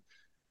 and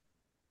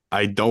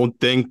I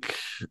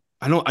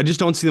just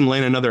don't see them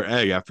laying another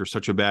egg after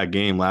such a bad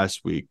game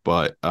last week.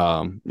 But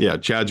yeah,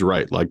 Chad's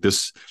right. Like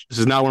this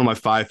is not one of my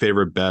 5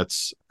 favorite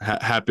bets.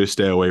 Happy to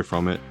stay away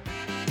from it.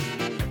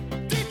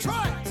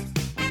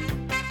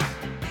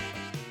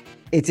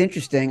 It's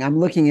interesting. I'm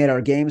looking at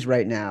our games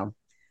right now.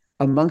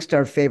 Amongst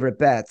our favorite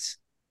bets,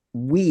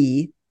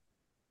 we,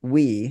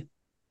 the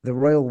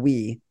royal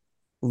we,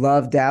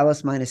 love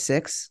Dallas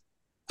 -6.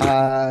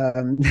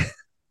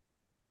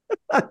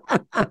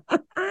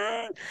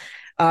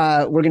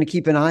 We're going to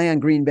keep an eye on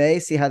Green Bay,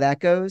 see how that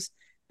goes.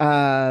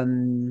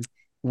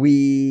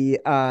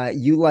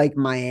 You like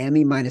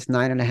Miami minus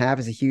 9.5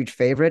 is a huge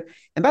favorite.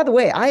 And by the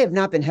way, I have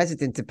not been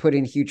hesitant to put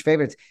in huge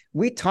favorites.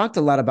 We talked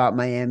a lot about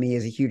Miami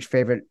as a huge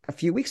favorite a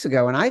few weeks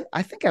ago, and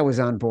I think I was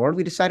on board.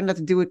 We decided not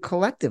to do it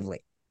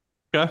collectively.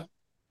 Okay.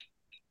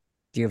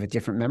 Do you have a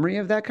different memory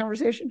of that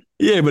conversation?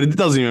 Yeah, but it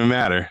doesn't even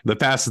matter. The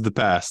past is the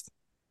past.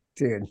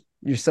 Dude,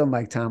 you're so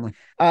Mike Tomlin.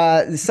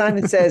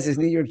 Simon says is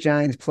New York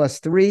Giants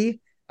 +3.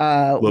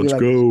 Let's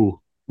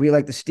go. We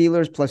like the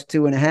Steelers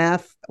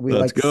 +2.5. We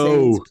Let's like the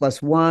go. Saints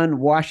 +1.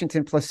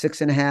 Washington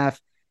 +6.5.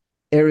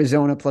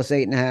 Arizona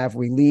 +8.5.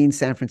 We lean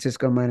San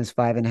Francisco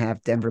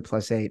 -5.5. Denver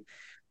 +8.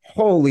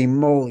 Holy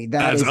moly.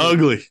 That's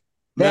ugly.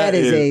 That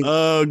is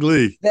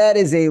ugly. That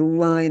is a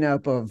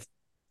lineup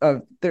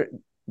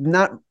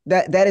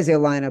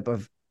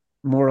of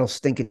moral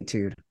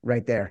stinkitude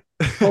right there.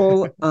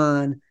 Full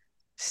on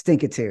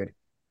stinkitude.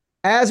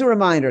 As a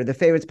reminder, the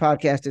Favorites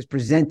podcast is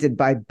presented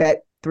by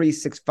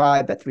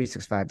Bet365.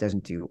 Bet365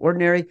 doesn't do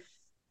ordinary.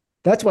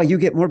 That's why you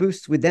get more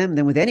boosts with them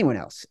than with anyone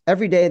else.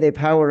 Every day they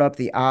power up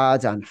the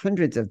odds on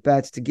hundreds of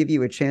bets to give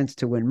you a chance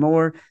to win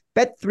more.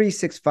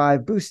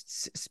 Bet365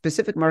 boosts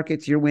specific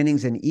markets, your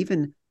winnings, and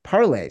even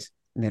parlays.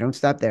 And they don't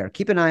stop there.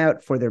 Keep an eye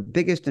out for their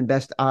biggest and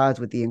best odds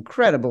with the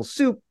incredible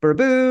Super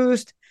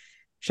Boost.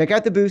 Check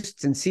out the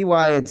boosts and see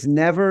why it's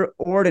never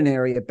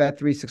ordinary at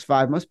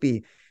Bet365. Must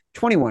be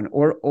 21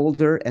 or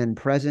older and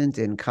present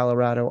in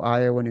Colorado,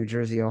 Iowa, New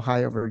Jersey,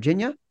 Ohio,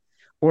 Virginia,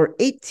 or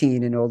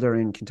 18 and older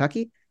in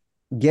Kentucky.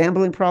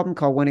 Gambling problem?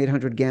 Call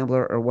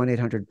 1-800-GAMBLER or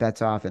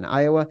 1-800-BETS-OFF in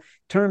Iowa.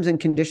 Terms and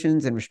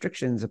conditions and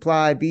restrictions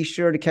apply. Be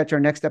sure to catch our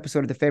next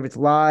episode of The Favorites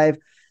live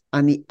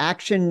on the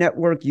Action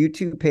Network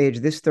YouTube page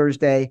this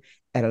Thursday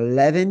at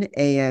 11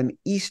 a.m.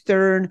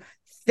 Eastern.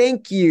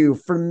 Thank you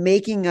for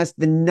making us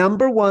the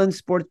 #1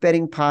 sports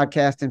betting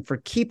podcast and for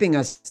keeping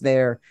us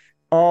there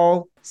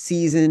all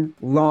season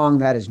long.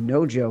 That is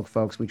no joke,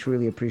 folks. We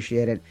truly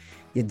appreciate it.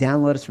 You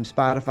download us from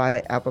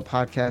Spotify, Apple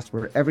Podcasts,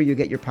 wherever you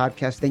get your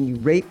podcasts. Then you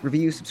rate,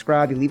 review,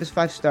 subscribe. You leave us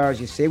 5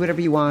 stars. You say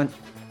whatever you want.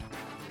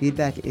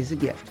 Feedback is a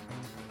gift.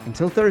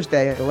 Until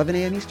Thursday at 11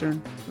 a.m.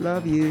 Eastern.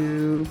 Love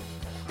you.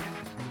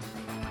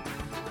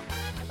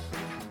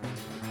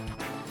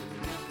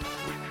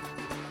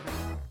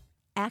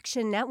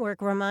 Action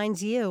Network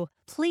reminds you,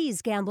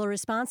 please gamble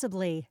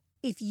responsibly.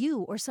 If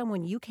you or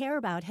someone you care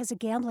about has a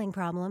gambling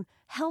problem,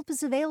 help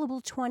is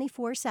available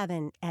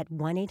 24/7 at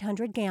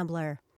 1-800-GAMBLER.